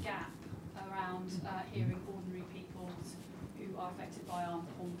gap around hearing ordinary people who are affected by armed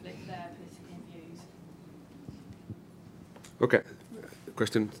conflict, their political views. Okay.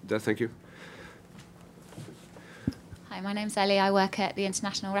 Question there, thank you. Hi, my name's Ellie. I work at the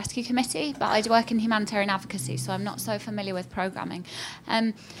International Rescue Committee, but I work in humanitarian advocacy, so I'm not so familiar with programming.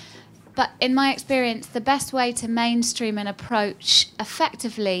 But in my experience, the best way to mainstream an approach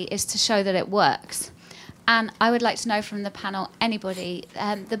effectively is to show that it works. And I would like to know from the panel, anybody,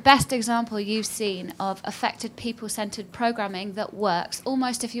 the best example you've seen of affected people-centred programming that works,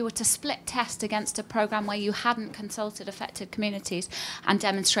 almost if you were to split test against a programme where you hadn't consulted affected communities, and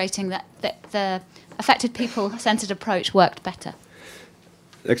demonstrating that the affected people-centred approach worked better.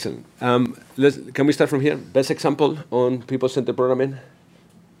 Excellent. Can we start from here? Best example on people-centered programming?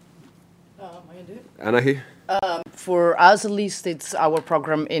 I can do it. Anahi? For us, at least, it's our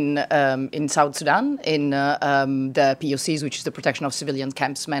program in South Sudan, in the POCs, which is the protection of civilian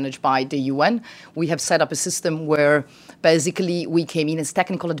camps managed by the UN. We have set up a system where basically we came in as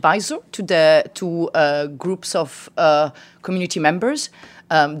technical advisor to groups of community members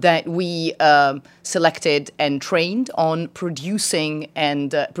that we selected and trained on producing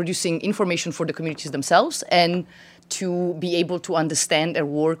information for the communities themselves, and to be able to understand and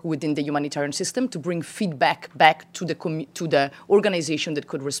work within the humanitarian system to bring feedback back to the organization that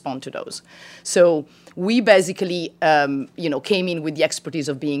could respond to those. So we basically, came in with the expertise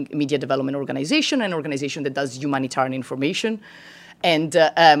of being a media development organization, an organization that does humanitarian information. And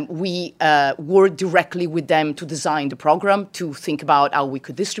we worked directly with them to design the program, to think about how we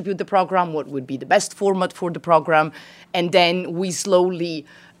could distribute the program, what would be the best format for the program. And then we slowly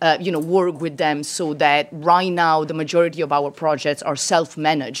work with them so that right now the majority of our projects are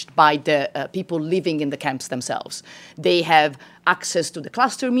self-managed by the people living in the camps themselves. They have access to the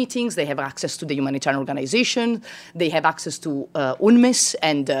cluster meetings, they have access to the humanitarian organization, they have access to UNMISS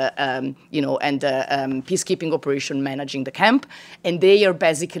and peacekeeping operation managing the camp, and they are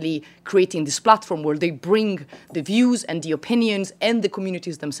basically creating this platform where they bring the views and the opinions and the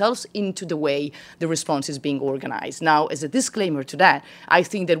communities themselves into the way the response is being organized. Now, as a disclaimer to that, I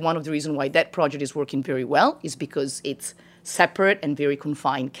think that one of the reasons why that project is working very well is because it's separate and very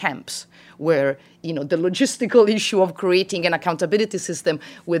confined camps, where the logistical issue of creating an accountability system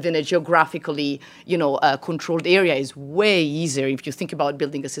within a geographically controlled area is way easier. If you think about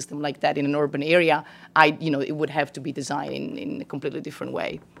building a system like that in an urban area, it would have to be designed in a completely different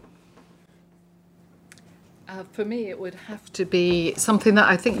way. For me, it would have to be something that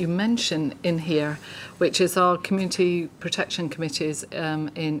I think you mentioned in here, which is our community protection committees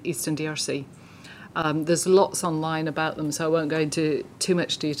in Eastern DRC. There's lots online about them, so I won't go into too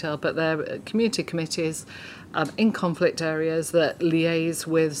much detail, but they're community committees in conflict areas that liaise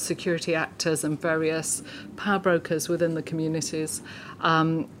with security actors and various power brokers within the communities.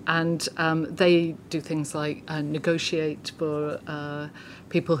 And they do things like negotiate for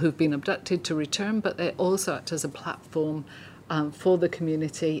people who've been abducted to return, but they also act as a platform for the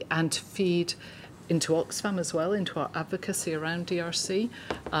community and to feed into Oxfam as well, into our advocacy around DRC.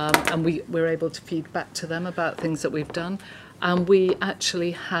 And we're able to feed back to them about things that we've done. And we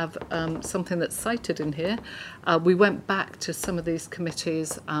actually have something that's cited in here. We went back to some of these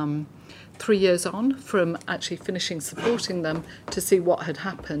committees 3 years on from actually finishing supporting them to see what had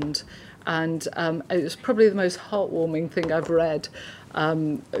happened. And it was probably the most heartwarming thing I've read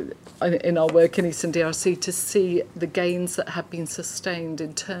in our work in Eastern DRC, to see the gains that have been sustained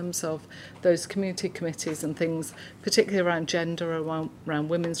in terms of those community committees and things, particularly around gender, around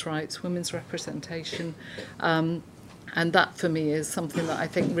women's rights, women's representation. And that, for me, is something that I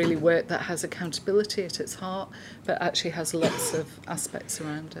think really work that has accountability at its heart, but actually has lots of aspects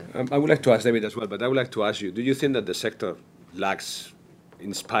around it. I would like to ask David as well, but I would like to ask you, do you think that the sector lacks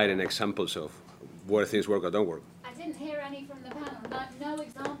inspiring examples of where things work or don't work? I didn't hear any from the panel. No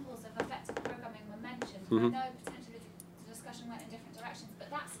examples of effective programming were mentioned. Mm-hmm. I know potentially the discussion went in different directions, but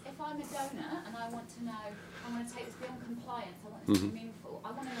that's, if I'm a donor and I want to know, I want to take this beyond compliance, I want it to be meaningful,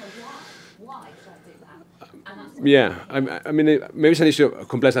 I want to know why. Why should I do that? Yeah, I mean, maybe it's an issue of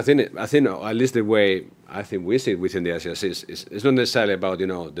compliance. I think at least the way I think we see it within the ICRC is it's not necessarily about,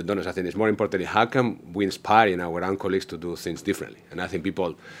 the donors. I think it's more importantly, how can we inspire our own colleagues to do things differently? And I think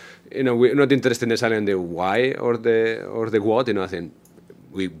people, we're not interested necessarily in the why or the what. I think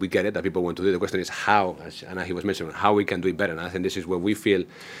we get it that people want to do it. The question is how, as Anna was mentioning, how we can do it better. And I think this is where we feel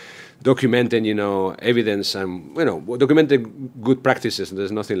documenting, evidence and, documenting good practices.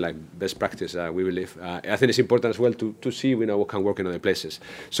 There's nothing like best practice, we believe. I think it's important as well to see, what can work in other places.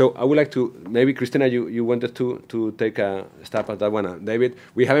 So I would like to, maybe, Christina, you wanted to take a stab at that one. David,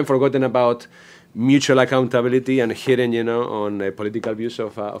 we haven't forgotten about mutual accountability and hearing, on political views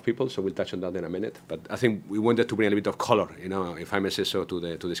of people. So we'll touch on that in a minute. But I think we wanted to bring a little bit of color, if I may say so,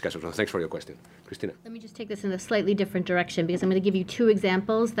 to discussion. So thanks for your question. Christina. Let me just take this in a slightly different direction, because I'm going to give you two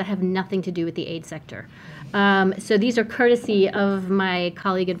examples that have nothing to do with the aid sector. So these are courtesy of my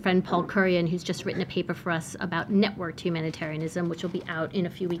colleague and friend Paul Kurian, who's just written a paper for us about networked humanitarianism, which will be out in a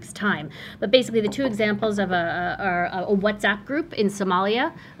few weeks' time. But basically, the two examples of are a WhatsApp group in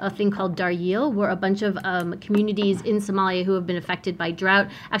Somalia, a thing called Daryeel, where a bunch of communities in Somalia who have been affected by drought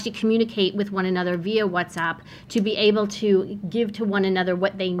actually communicate with one another via WhatsApp to be able to give to one another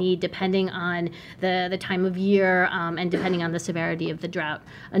what they need depending on the time of year and depending on the severity of the drought.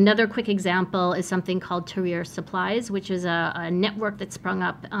 Another quick example is something called Tahrir Supplies, which is a network that sprung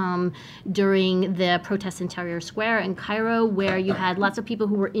up during the protests in Tahrir Square in Cairo, where you had lots of people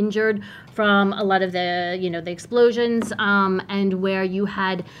who were injured from a lot of the explosions, and where you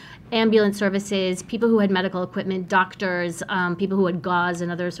had ambulance services, people who had medical equipment, doctors, people who had gauze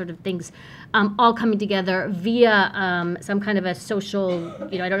and other sort of things, all coming together via some kind of a social,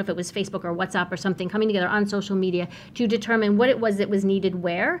 I don't know if it was Facebook or WhatsApp or something, coming together on social media to determine what it was that was needed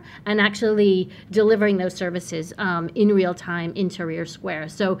where, and actually delivering those services in real time in Tahrir Square.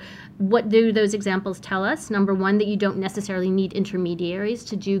 So what do those examples tell us? Number one, that you don't necessarily need intermediaries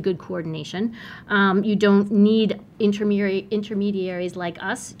to do good coordination. You don't need intermediaries like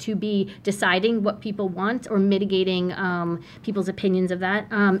us to be deciding what people want or mitigating people's opinions of that.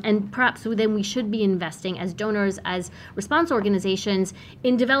 And perhaps then we should be investing as donors, as response organizations,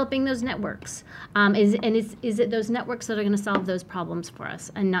 in developing those networks. Is it those networks that are going to solve those problems for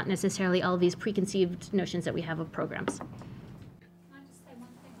us, and not necessarily all these preconceived notions that we have of programs?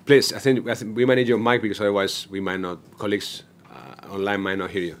 Please, I think we might need your mic, because otherwise colleagues online might not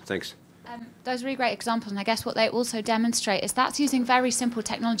hear you. Thanks. Those are really great examples, and I guess what they also demonstrate is that's using very simple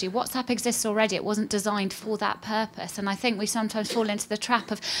technology. WhatsApp exists already. It wasn't designed for that purpose, and I think we sometimes fall into the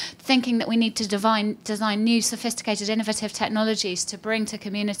trap of thinking that we need to design new, sophisticated, innovative technologies to bring to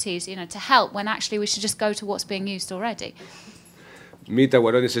communities, to help, when actually we should just go to what's being used already. Meet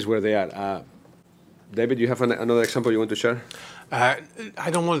our audiences where they are. David, you have another example you want to share? I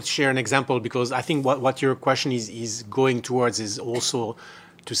don't want to share an example, because I think what your question is going towards is also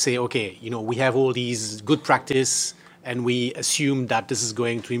to say, okay, we have all these good practice and we assume that this is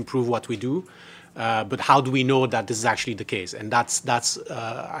going to improve what we do, but how do we know that this is actually the case? And that's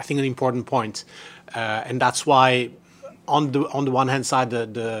I think, an important point, and that's why on the one hand side,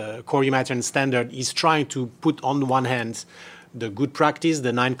 the core humanitarian standard is trying to put on the one hand the good practice,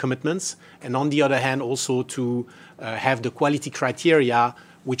 the 9 commitments, and on the other hand also to have the quality criteria,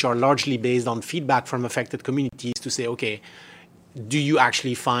 which are largely based on feedback from affected communities, to say, okay, do you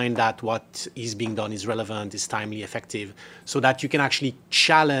actually find that what is being done is relevant, is timely, effective, so that you can actually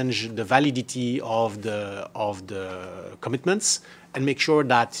challenge the validity of the commitments and make sure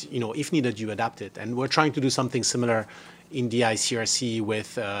that, if needed, you adapt it. And we're trying to do something similar in the ICRC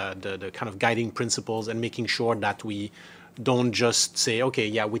with the kind of guiding principles, and making sure that we don't just say, okay,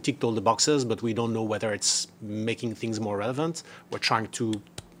 yeah, we ticked all the boxes, but we don't know whether it's making things more relevant. We're trying to,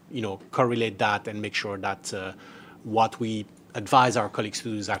 correlate that and make sure that what we advise our colleagues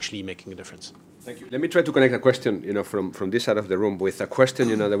to do is actually making a difference. Thank you. Let me try to connect a question, from this side of the room with a question,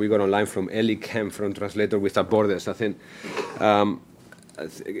 that we got online from Ellie Kemp from Translator Without Borders. I think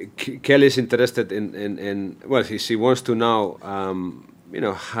Kelly is interested in she wants to know,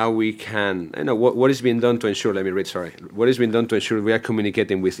 how we can, what is being done to ensure, what is being done to ensure we are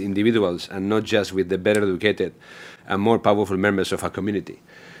communicating with individuals and not just with the better educated and more powerful members of our community.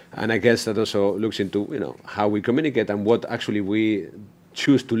 And I guess that also looks into, how we communicate and what actually we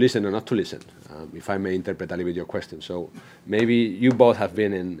choose to listen or not to listen, if I may interpret a little bit your question. So maybe you both have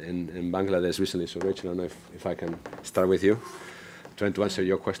been in Bangladesh recently, so Rachel, I don't know if I can start with you, trying to answer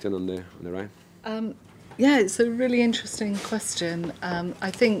your question on the right. Yeah, it's a really interesting question.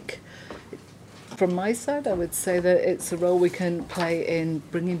 I think from my side, I would say that it's a role we can play in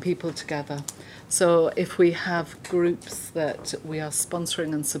bringing people together. So if we have groups that we are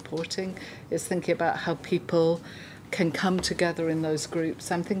sponsoring and supporting, it's thinking about how people can come together in those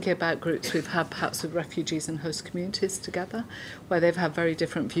groups. I'm thinking about groups we've had perhaps with refugees and host communities together, where they've had very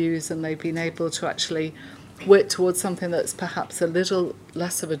different views and they've been able to actually work towards something that's perhaps a little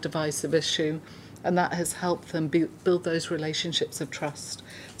less of a divisive issue, and that has helped them build those relationships of trust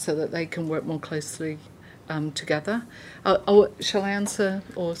so that they can work more closely together. Shall I answer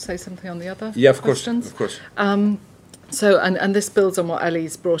or say something on the other questions? Of course. So, and this builds on what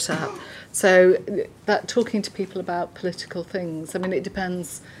Ellie's brought up. So that talking to people about political things, I mean, it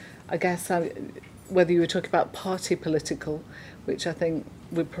depends, I guess, whether you were talking about party political, which I think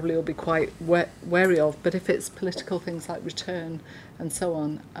we'd probably all be quite wary of, but if it's political things like return and so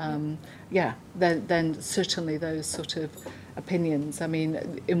on, then certainly those sort of opinions. I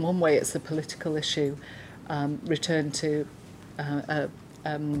mean, in one way it's a political issue, return to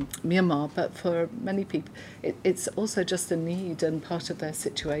Myanmar, but for many people it's also just a need and part of their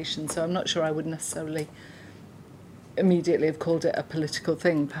situation. So I'm not sure I would necessarily immediately have called it a political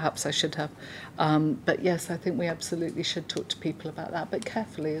thing. Perhaps I should have. But yes, I think we absolutely should talk to people about that, but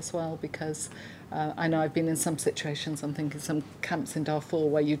carefully as well, because I know I've been in some situations, I'm thinking some camps in Darfur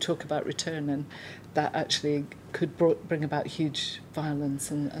where you talk about return and that actually could bring about huge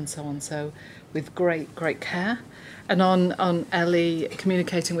violence and so on. So with great care. And on Ellie,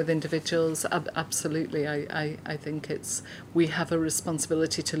 communicating with individuals, absolutely, I think we have a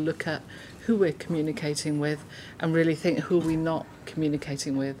responsibility to look at who we're communicating with and really think who are we not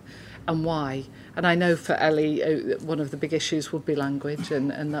communicating with and why. And I know for Ellie, one of the big issues would be language,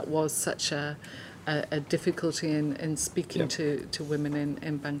 and that was such a difficulty in speaking to women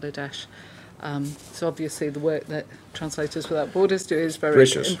in Bangladesh. So obviously the work that Translators Without Borders do is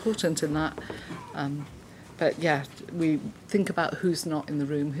very important in that. But yeah, we think about who's not in the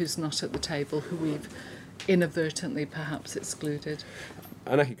room, who's not at the table, who we've inadvertently perhaps excluded.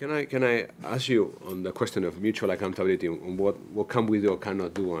 Anahi, can I ask you on the question of mutual accountability, on what can we do or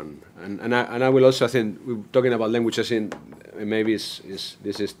cannot do, and I will also, I think, we're talking about language, I think maybe this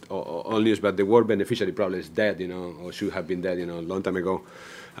is all news, but the word beneficiary probably is dead, or should have been dead, a long time ago.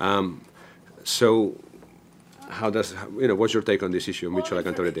 So how does, what's your take on this issue of mutual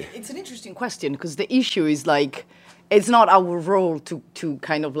accountability? It's an interesting question, because the issue is like, it's not our role to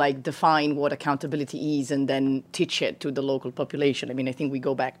kind of like define what accountability is and then teach it to the local population. I mean, I think we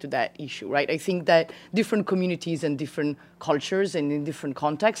go back to that issue, right? I think that different communities and different cultures and in different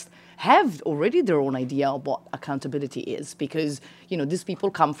contexts have already their own idea of what accountability is, because, these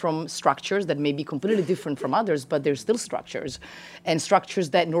people come from structures that may be completely different from others, but they're still structures, and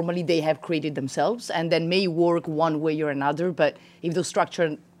structures that normally they have created themselves and then may work one way or another, but if the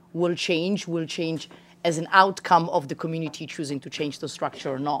structure will change as an outcome of the community choosing to change the structure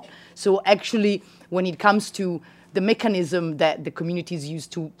or not. So actually, when it comes to the mechanism that the communities use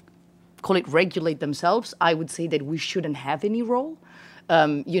to, call it, regulate themselves, I would say that we shouldn't have any role.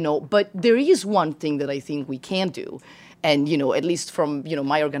 But there is one thing that I think we can do. And, at least from,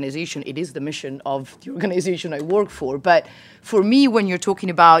 my organization, it is the mission of the organization I work for. But for me, when you're talking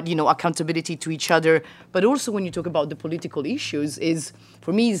about, accountability to each other, but also when you talk about the political issues,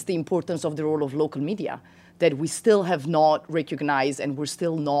 for me, is the importance of the role of local media that we still have not recognized, and we're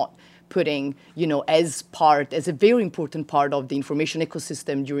still not putting, as a very important part of the information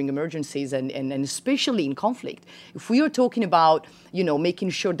ecosystem during emergencies and especially in conflict. If we are talking about, making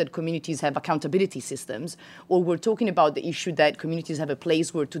sure that communities have accountability systems, or we're talking about the issue that communities have a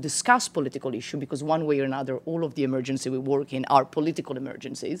place where to discuss political issue, because one way or another, all of the emergencies we work in are political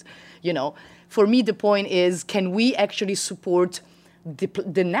emergencies, for me, the point is, can we actually support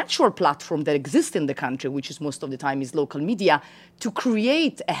the natural platform that exists in the country, which is most of the time is local media, to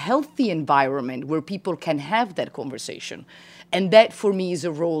create a healthy environment where people can have that conversation. And that, for me, is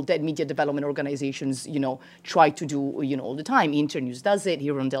a role that media development organizations, try to do, all the time. Internews does it,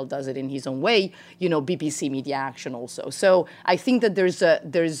 Hirondelle does it in his own way, BBC Media Action also. So I think that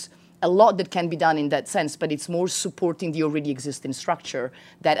there's a lot that can be done in that sense, but it's more supporting the already existing structure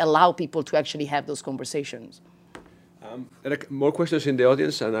that allow people to actually have those conversations. There are more questions in the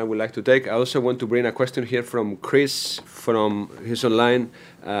audience, and I would like to take. I also want to bring a question here from Chris, from his online,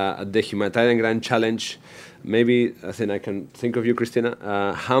 at the Humanitarian Grand Challenge. Maybe I think I can think of you, Christina.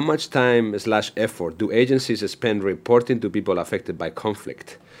 How much time/effort do agencies spend reporting to people affected by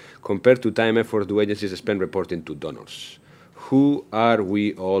conflict compared to time/effort do agencies spend reporting to donors? Who are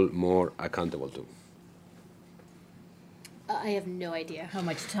we all more accountable to? I have no idea how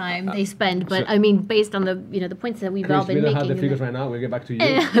much time they spend, but I mean, based on the the points that we've all been making. We don't have the figures right now. We'll get back to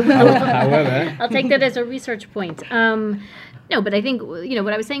you. However, I'll take that as a research point. No, but I think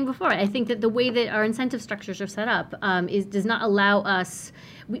what I was saying before. I think that the way that our incentive structures are set up does not allow us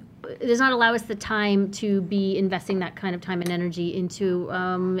the time to be investing that kind of time and energy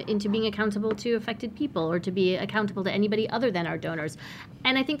into being accountable to affected people or to be accountable to anybody other than our donors.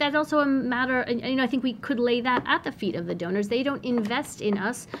 And I think that's also a matter. I think we could lay that at the feet of the donors. They don't invest in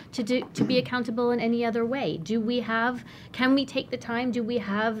us to be accountable in any other way. Can we take the time? Do we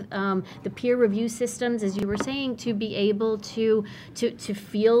have the peer review systems, as you were saying, to be able to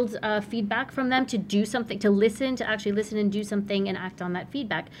field feedback from them, to do something, to actually listen and do something and act on that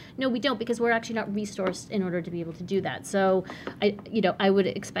feedback? No, we don't, because we're actually not resourced in order to be able to do that. So, I would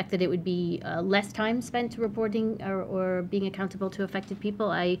expect that it would be less time spent reporting or being accountable to affected people.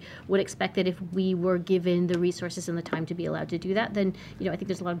 I would expect that if we were given the resources and the time to be allowed to do that, then I think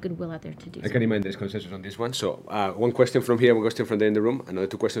there's a lot of goodwill out there to do. I can imagine there's consensus on this one. So, one question from here, one question from there in the room, another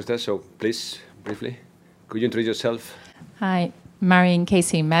two questions there. So, please, briefly, could you introduce yourself? Hi. Marion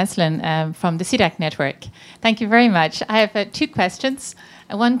Casey Maslin from the CEDAC network. Thank you very much. I have two questions.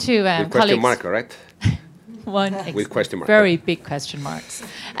 One to with question mark, right? One with question mark. Very big question marks.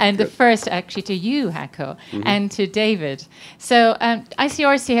 And the first actually to you, Hako, and to David. So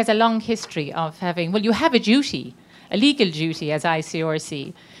ICRC has a long history of having, you have a duty, a legal duty as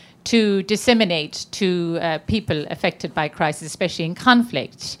ICRC, to disseminate to people affected by crisis, especially in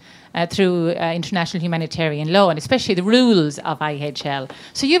conflict, through international humanitarian law, and especially the rules of IHL.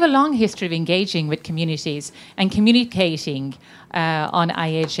 So you have a long history of engaging with communities and communicating on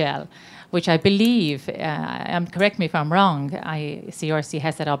IHL, which I believe, correct me if I'm wrong, ICRC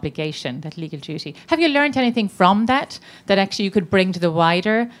has that obligation, that legal duty. Have you learned anything from that actually you could bring to the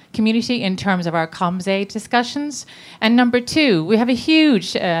wider community in terms of our ComsAid discussions? And number two, we have a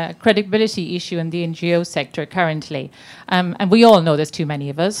huge credibility issue in the NGO sector currently. And we all know there's too many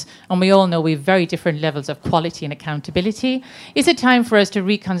of us, and we all know we have very different levels of quality and accountability. Is it time for us to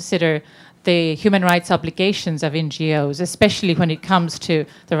reconsider the human rights obligations of NGOs, especially when it comes to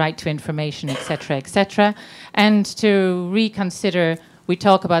the right to information, etc., and to reconsider? We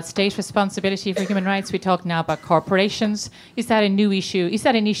talk about state responsibility for human rights. We talk now about corporations. Is that a new issue? Is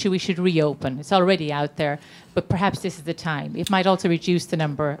that an issue we should reopen? It's already out there, but perhaps this is the time. It might also reduce the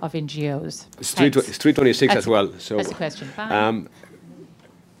number of NGOs. It's 326 as well. So that's a question. Bye.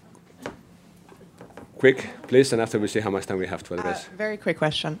 Quick, please, and after we see how much time we have to address. Very quick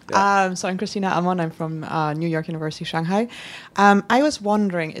question. Yeah. So I'm Christina Amon. I'm from New York University, Shanghai. I was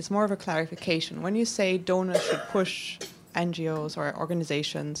wondering, it's more of a clarification. When you say donors should push NGOs or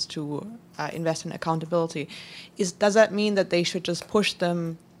organizations to invest in accountability, does that mean that they should just push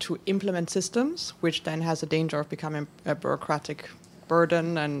them to implement systems, which then has a danger of becoming a bureaucratic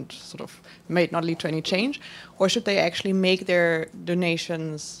burden and sort of may not lead to any change? Or should they actually make their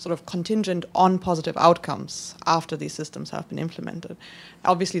donations sort of contingent on positive outcomes after these systems have been implemented?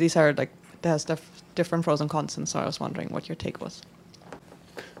 Obviously, these are there's different pros and cons, and so I was wondering what your take was.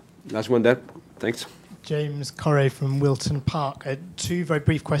 Last one there. Thanks. James Corrie from Wilton Park. Two very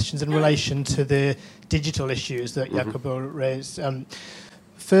brief questions in relation to the digital issues that Jacobo raised.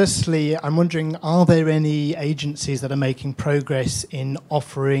 Firstly, I'm wondering, are there any agencies that are making progress in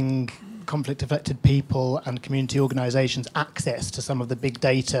offering conflict-affected people and community organisations access to some of the big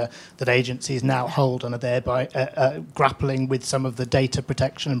data that agencies now hold, and are thereby grappling with some of the data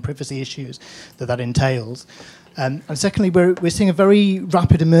protection and privacy issues that entails? And secondly, we're seeing a very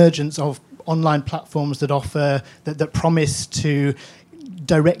rapid emergence of online platforms that offer, that promise to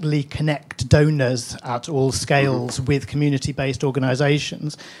directly connect donors at all scales with community-based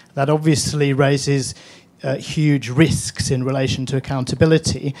organisations. That obviously raises huge risks in relation to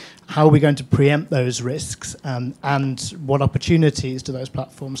accountability. How are we going to preempt those risks, and what opportunities do those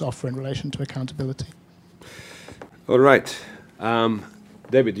platforms offer in relation to accountability? All right.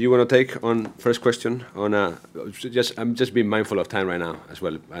 David, do you want to take on first question on I'm just being mindful of time right now as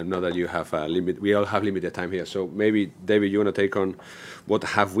well. I know that you have a limit. We all have limited time here. So maybe, David, you want to take on what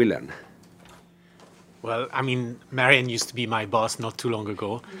have we learned? Well, I mean, Marianne used to be my boss not too long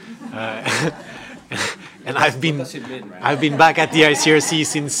ago. And I've been back at the ICRC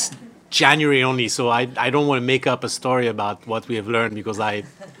since January only, so I don't want to make up a story about what we have learned, because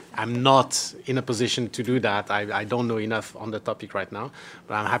I'm not in a position to do that. I don't know enough on the topic right now,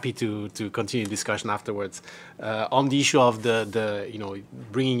 but I'm happy to continue discussion afterwards. On the issue of the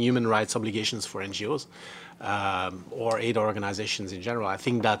bringing human rights obligations for NGOs or aid organizations in general, I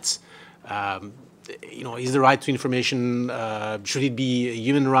think that's is the right to information, should it be a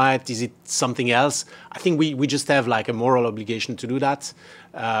human right? Is it something else? I think we just have like a moral obligation to do that.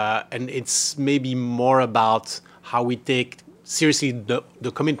 And it's maybe more about how we take seriously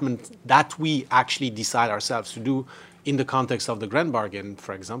the commitment that we actually decide ourselves to do in the context of the Grand Bargain,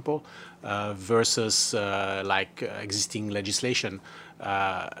 for example, versus existing legislation.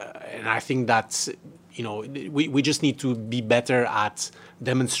 And I think that, we just need to be better at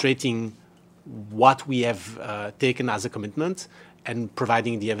demonstrating what we have taken as a commitment and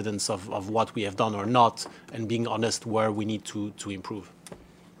providing the evidence of what we have done or not, and being honest where we need to improve.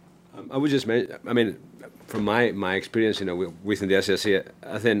 I would just mention, from my experience, within the ICRC,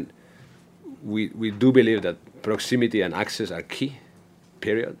 I think we do believe that proximity and access are key,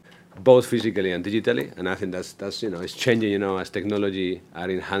 period, both physically and digitally. And I think that's it's changing, as technology are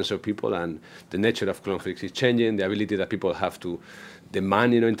in hands of people, and the nature of conflicts is changing. The ability that people have to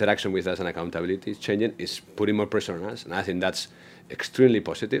demand, interaction with us and accountability is changing. It's putting more pressure on us, and I think that's extremely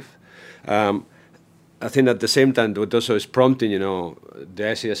positive. I think at the same time, what also is prompting, the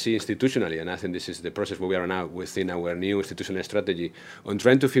ICRC institutionally, and I think this is the process where we are now within our new institutional strategy, on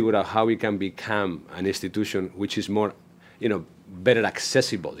trying to figure out how we can become an institution which is more, better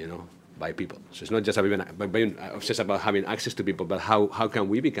accessible, by people. So it's not just about being obsessed about having access to people, but how can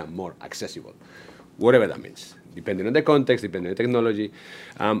we become more accessible, whatever that means, depending on the context, depending on the technology.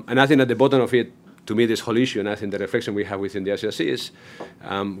 And I think at the bottom of it, to me, this whole issue, and I think the reflection we have within the ICRC is,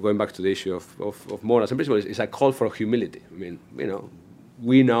 going back to the issue of morals and principles, is a call for humility.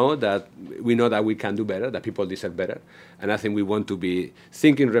 We know that we can do better, that people deserve better, and I think we want to be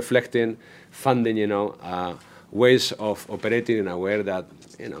thinking, reflecting, funding, ways of operating in a way that,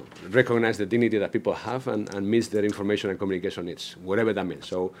 recognize the dignity that people have and meets their information and communication needs, whatever that means.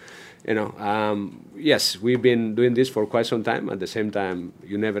 So, yes, we've been doing this for quite some time. At the same time,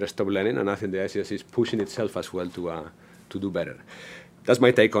 you never stop learning, and I think the ICRC is pushing itself as well to do better. That's my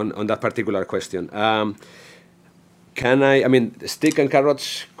take on that particular question. Stick and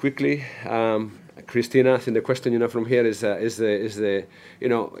carrots quickly. Christina, I think the question, from here is the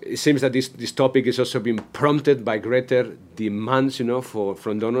it seems that this topic is also being prompted by greater demands,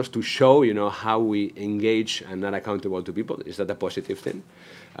 from donors to show, how we engage and are accountable to people. Is that a positive thing?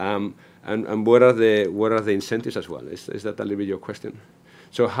 And what are the incentives as well? Is that a little bit your question?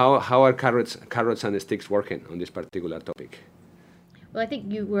 So how are carrots and sticks working on this particular topic? Well, I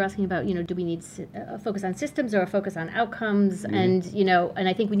think you were asking about, do we need a focus on systems or a focus on outcomes? And, and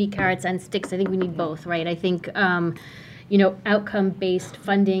I think we need carrots and sticks. I think we need both, right? I think, outcome-based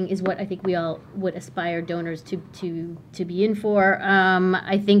funding is what I think we all would aspire donors to be in for.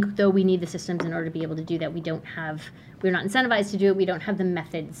 I think, though, we need the systems in order to be able to do that. We're not incentivized to do it. We don't have the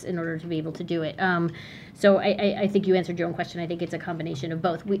methods in order to be able to do it. So I think you answered your own question. I think it's a combination of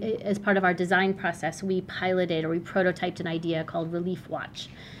both. As part of our design process, we piloted or we prototyped an idea called Relief Watch,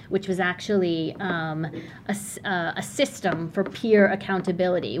 which was actually a system for peer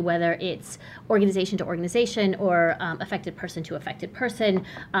accountability, whether it's organization to organization or affected person to affected person,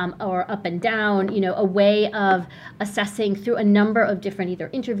 or up and down, a way of assessing through a number of different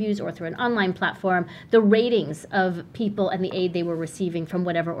either interviews or through an online platform, the ratings of people and the aid they were receiving from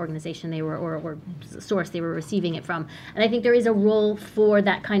whatever organization they were or source they were receiving it from. And I think there is a role for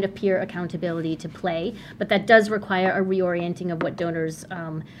that kind of peer accountability to play, but that does require a reorienting of what donors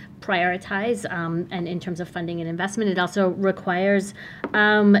prioritize, and in terms of funding and investment. It also requires a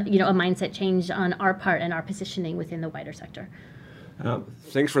mindset change on our part and our positioning within the wider sector.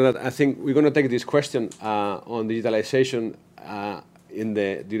 Thanks for that. I think we're going to take this question on digitalization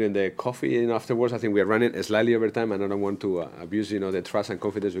during the coffee afterwards. I think we are running slightly over time, and I don't want to abuse the trust and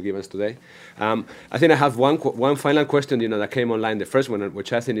confidence you give us today. I think I have one final question that came online, the first one,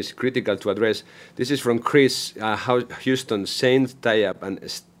 which I think is critical to address. This is from Chris Houston, Saint Tayab, and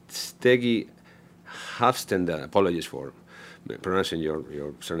Stegi Halfstender, apologies for pronouncing your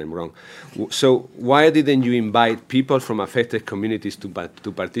surname wrong. So why didn't you invite people from affected communities to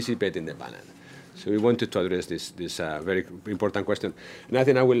participate in the panel? So we wanted to address this very important question. And I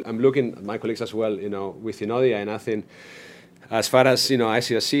think I'm looking at my colleagues as well, within ODI, and I think as far as,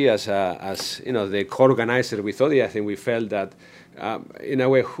 ICRC as the co-organizer with ODI, I think we felt that in a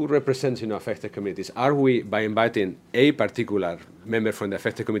way, who represents, affected communities? Are we, by inviting a particular member from the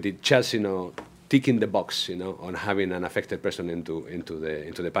affected community, just, ticking the box, on having an affected person into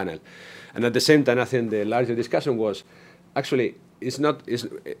the panel? And at the same time, I think the larger discussion was, actually,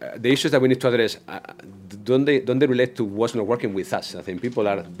 the issues that we need to address, don't they relate to what's not working with us? I think people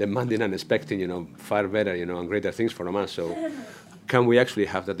are demanding and expecting, far better, and greater things from us. So can we actually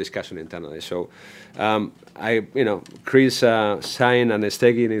have that discussion internally? So Chris, Sain, and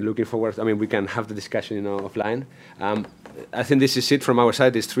Stegi looking forward. I mean, we can have the discussion, offline. I think this is it from our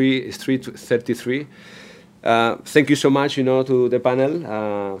side. It's 3:33. Thank you so much, to the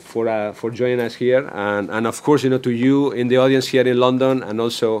panel for joining us here, and of course, to you in the audience here in London, and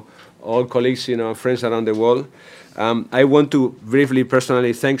also all colleagues, friends around the world. I want to briefly,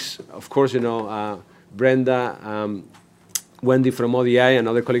 personally, thanks, of course, Brenda, Wendy from ODI, and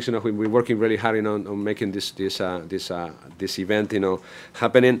other colleagues, who've been working really hard, on making this event,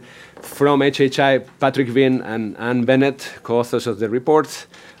 happening. From HHI, Patrick Vinn and Anne Bennett, co-authors of the report.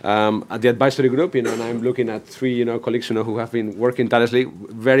 At the advisory group, and I'm looking at 3, colleagues, who have been working tirelessly,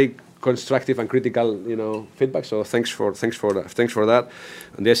 very constructive and critical, feedback. So thanks for that.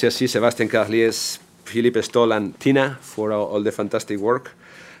 On the SRC, Sebastian Carlies, Philippe Stoll, and Tina for all the fantastic work.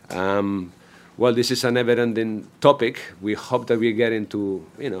 Well, this is a never-ending topic. We hope that we get into,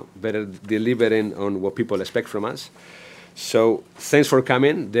 better delivering on what people expect from us. So thanks for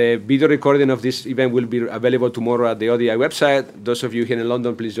coming. The video recording of this event will be available tomorrow at the ODI website. Those of you here in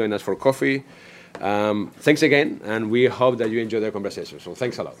London, please join us for coffee. Thanks again, and we hope that you enjoy the conversation. So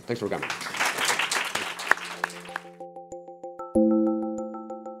thanks a lot. Thanks for coming.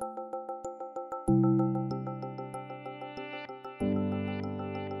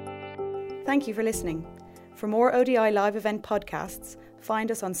 Thank you for listening. For more ODI live event podcasts, find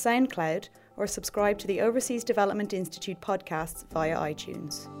us on SoundCloud or subscribe to the Overseas Development Institute podcasts via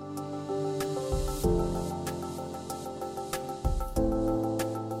iTunes.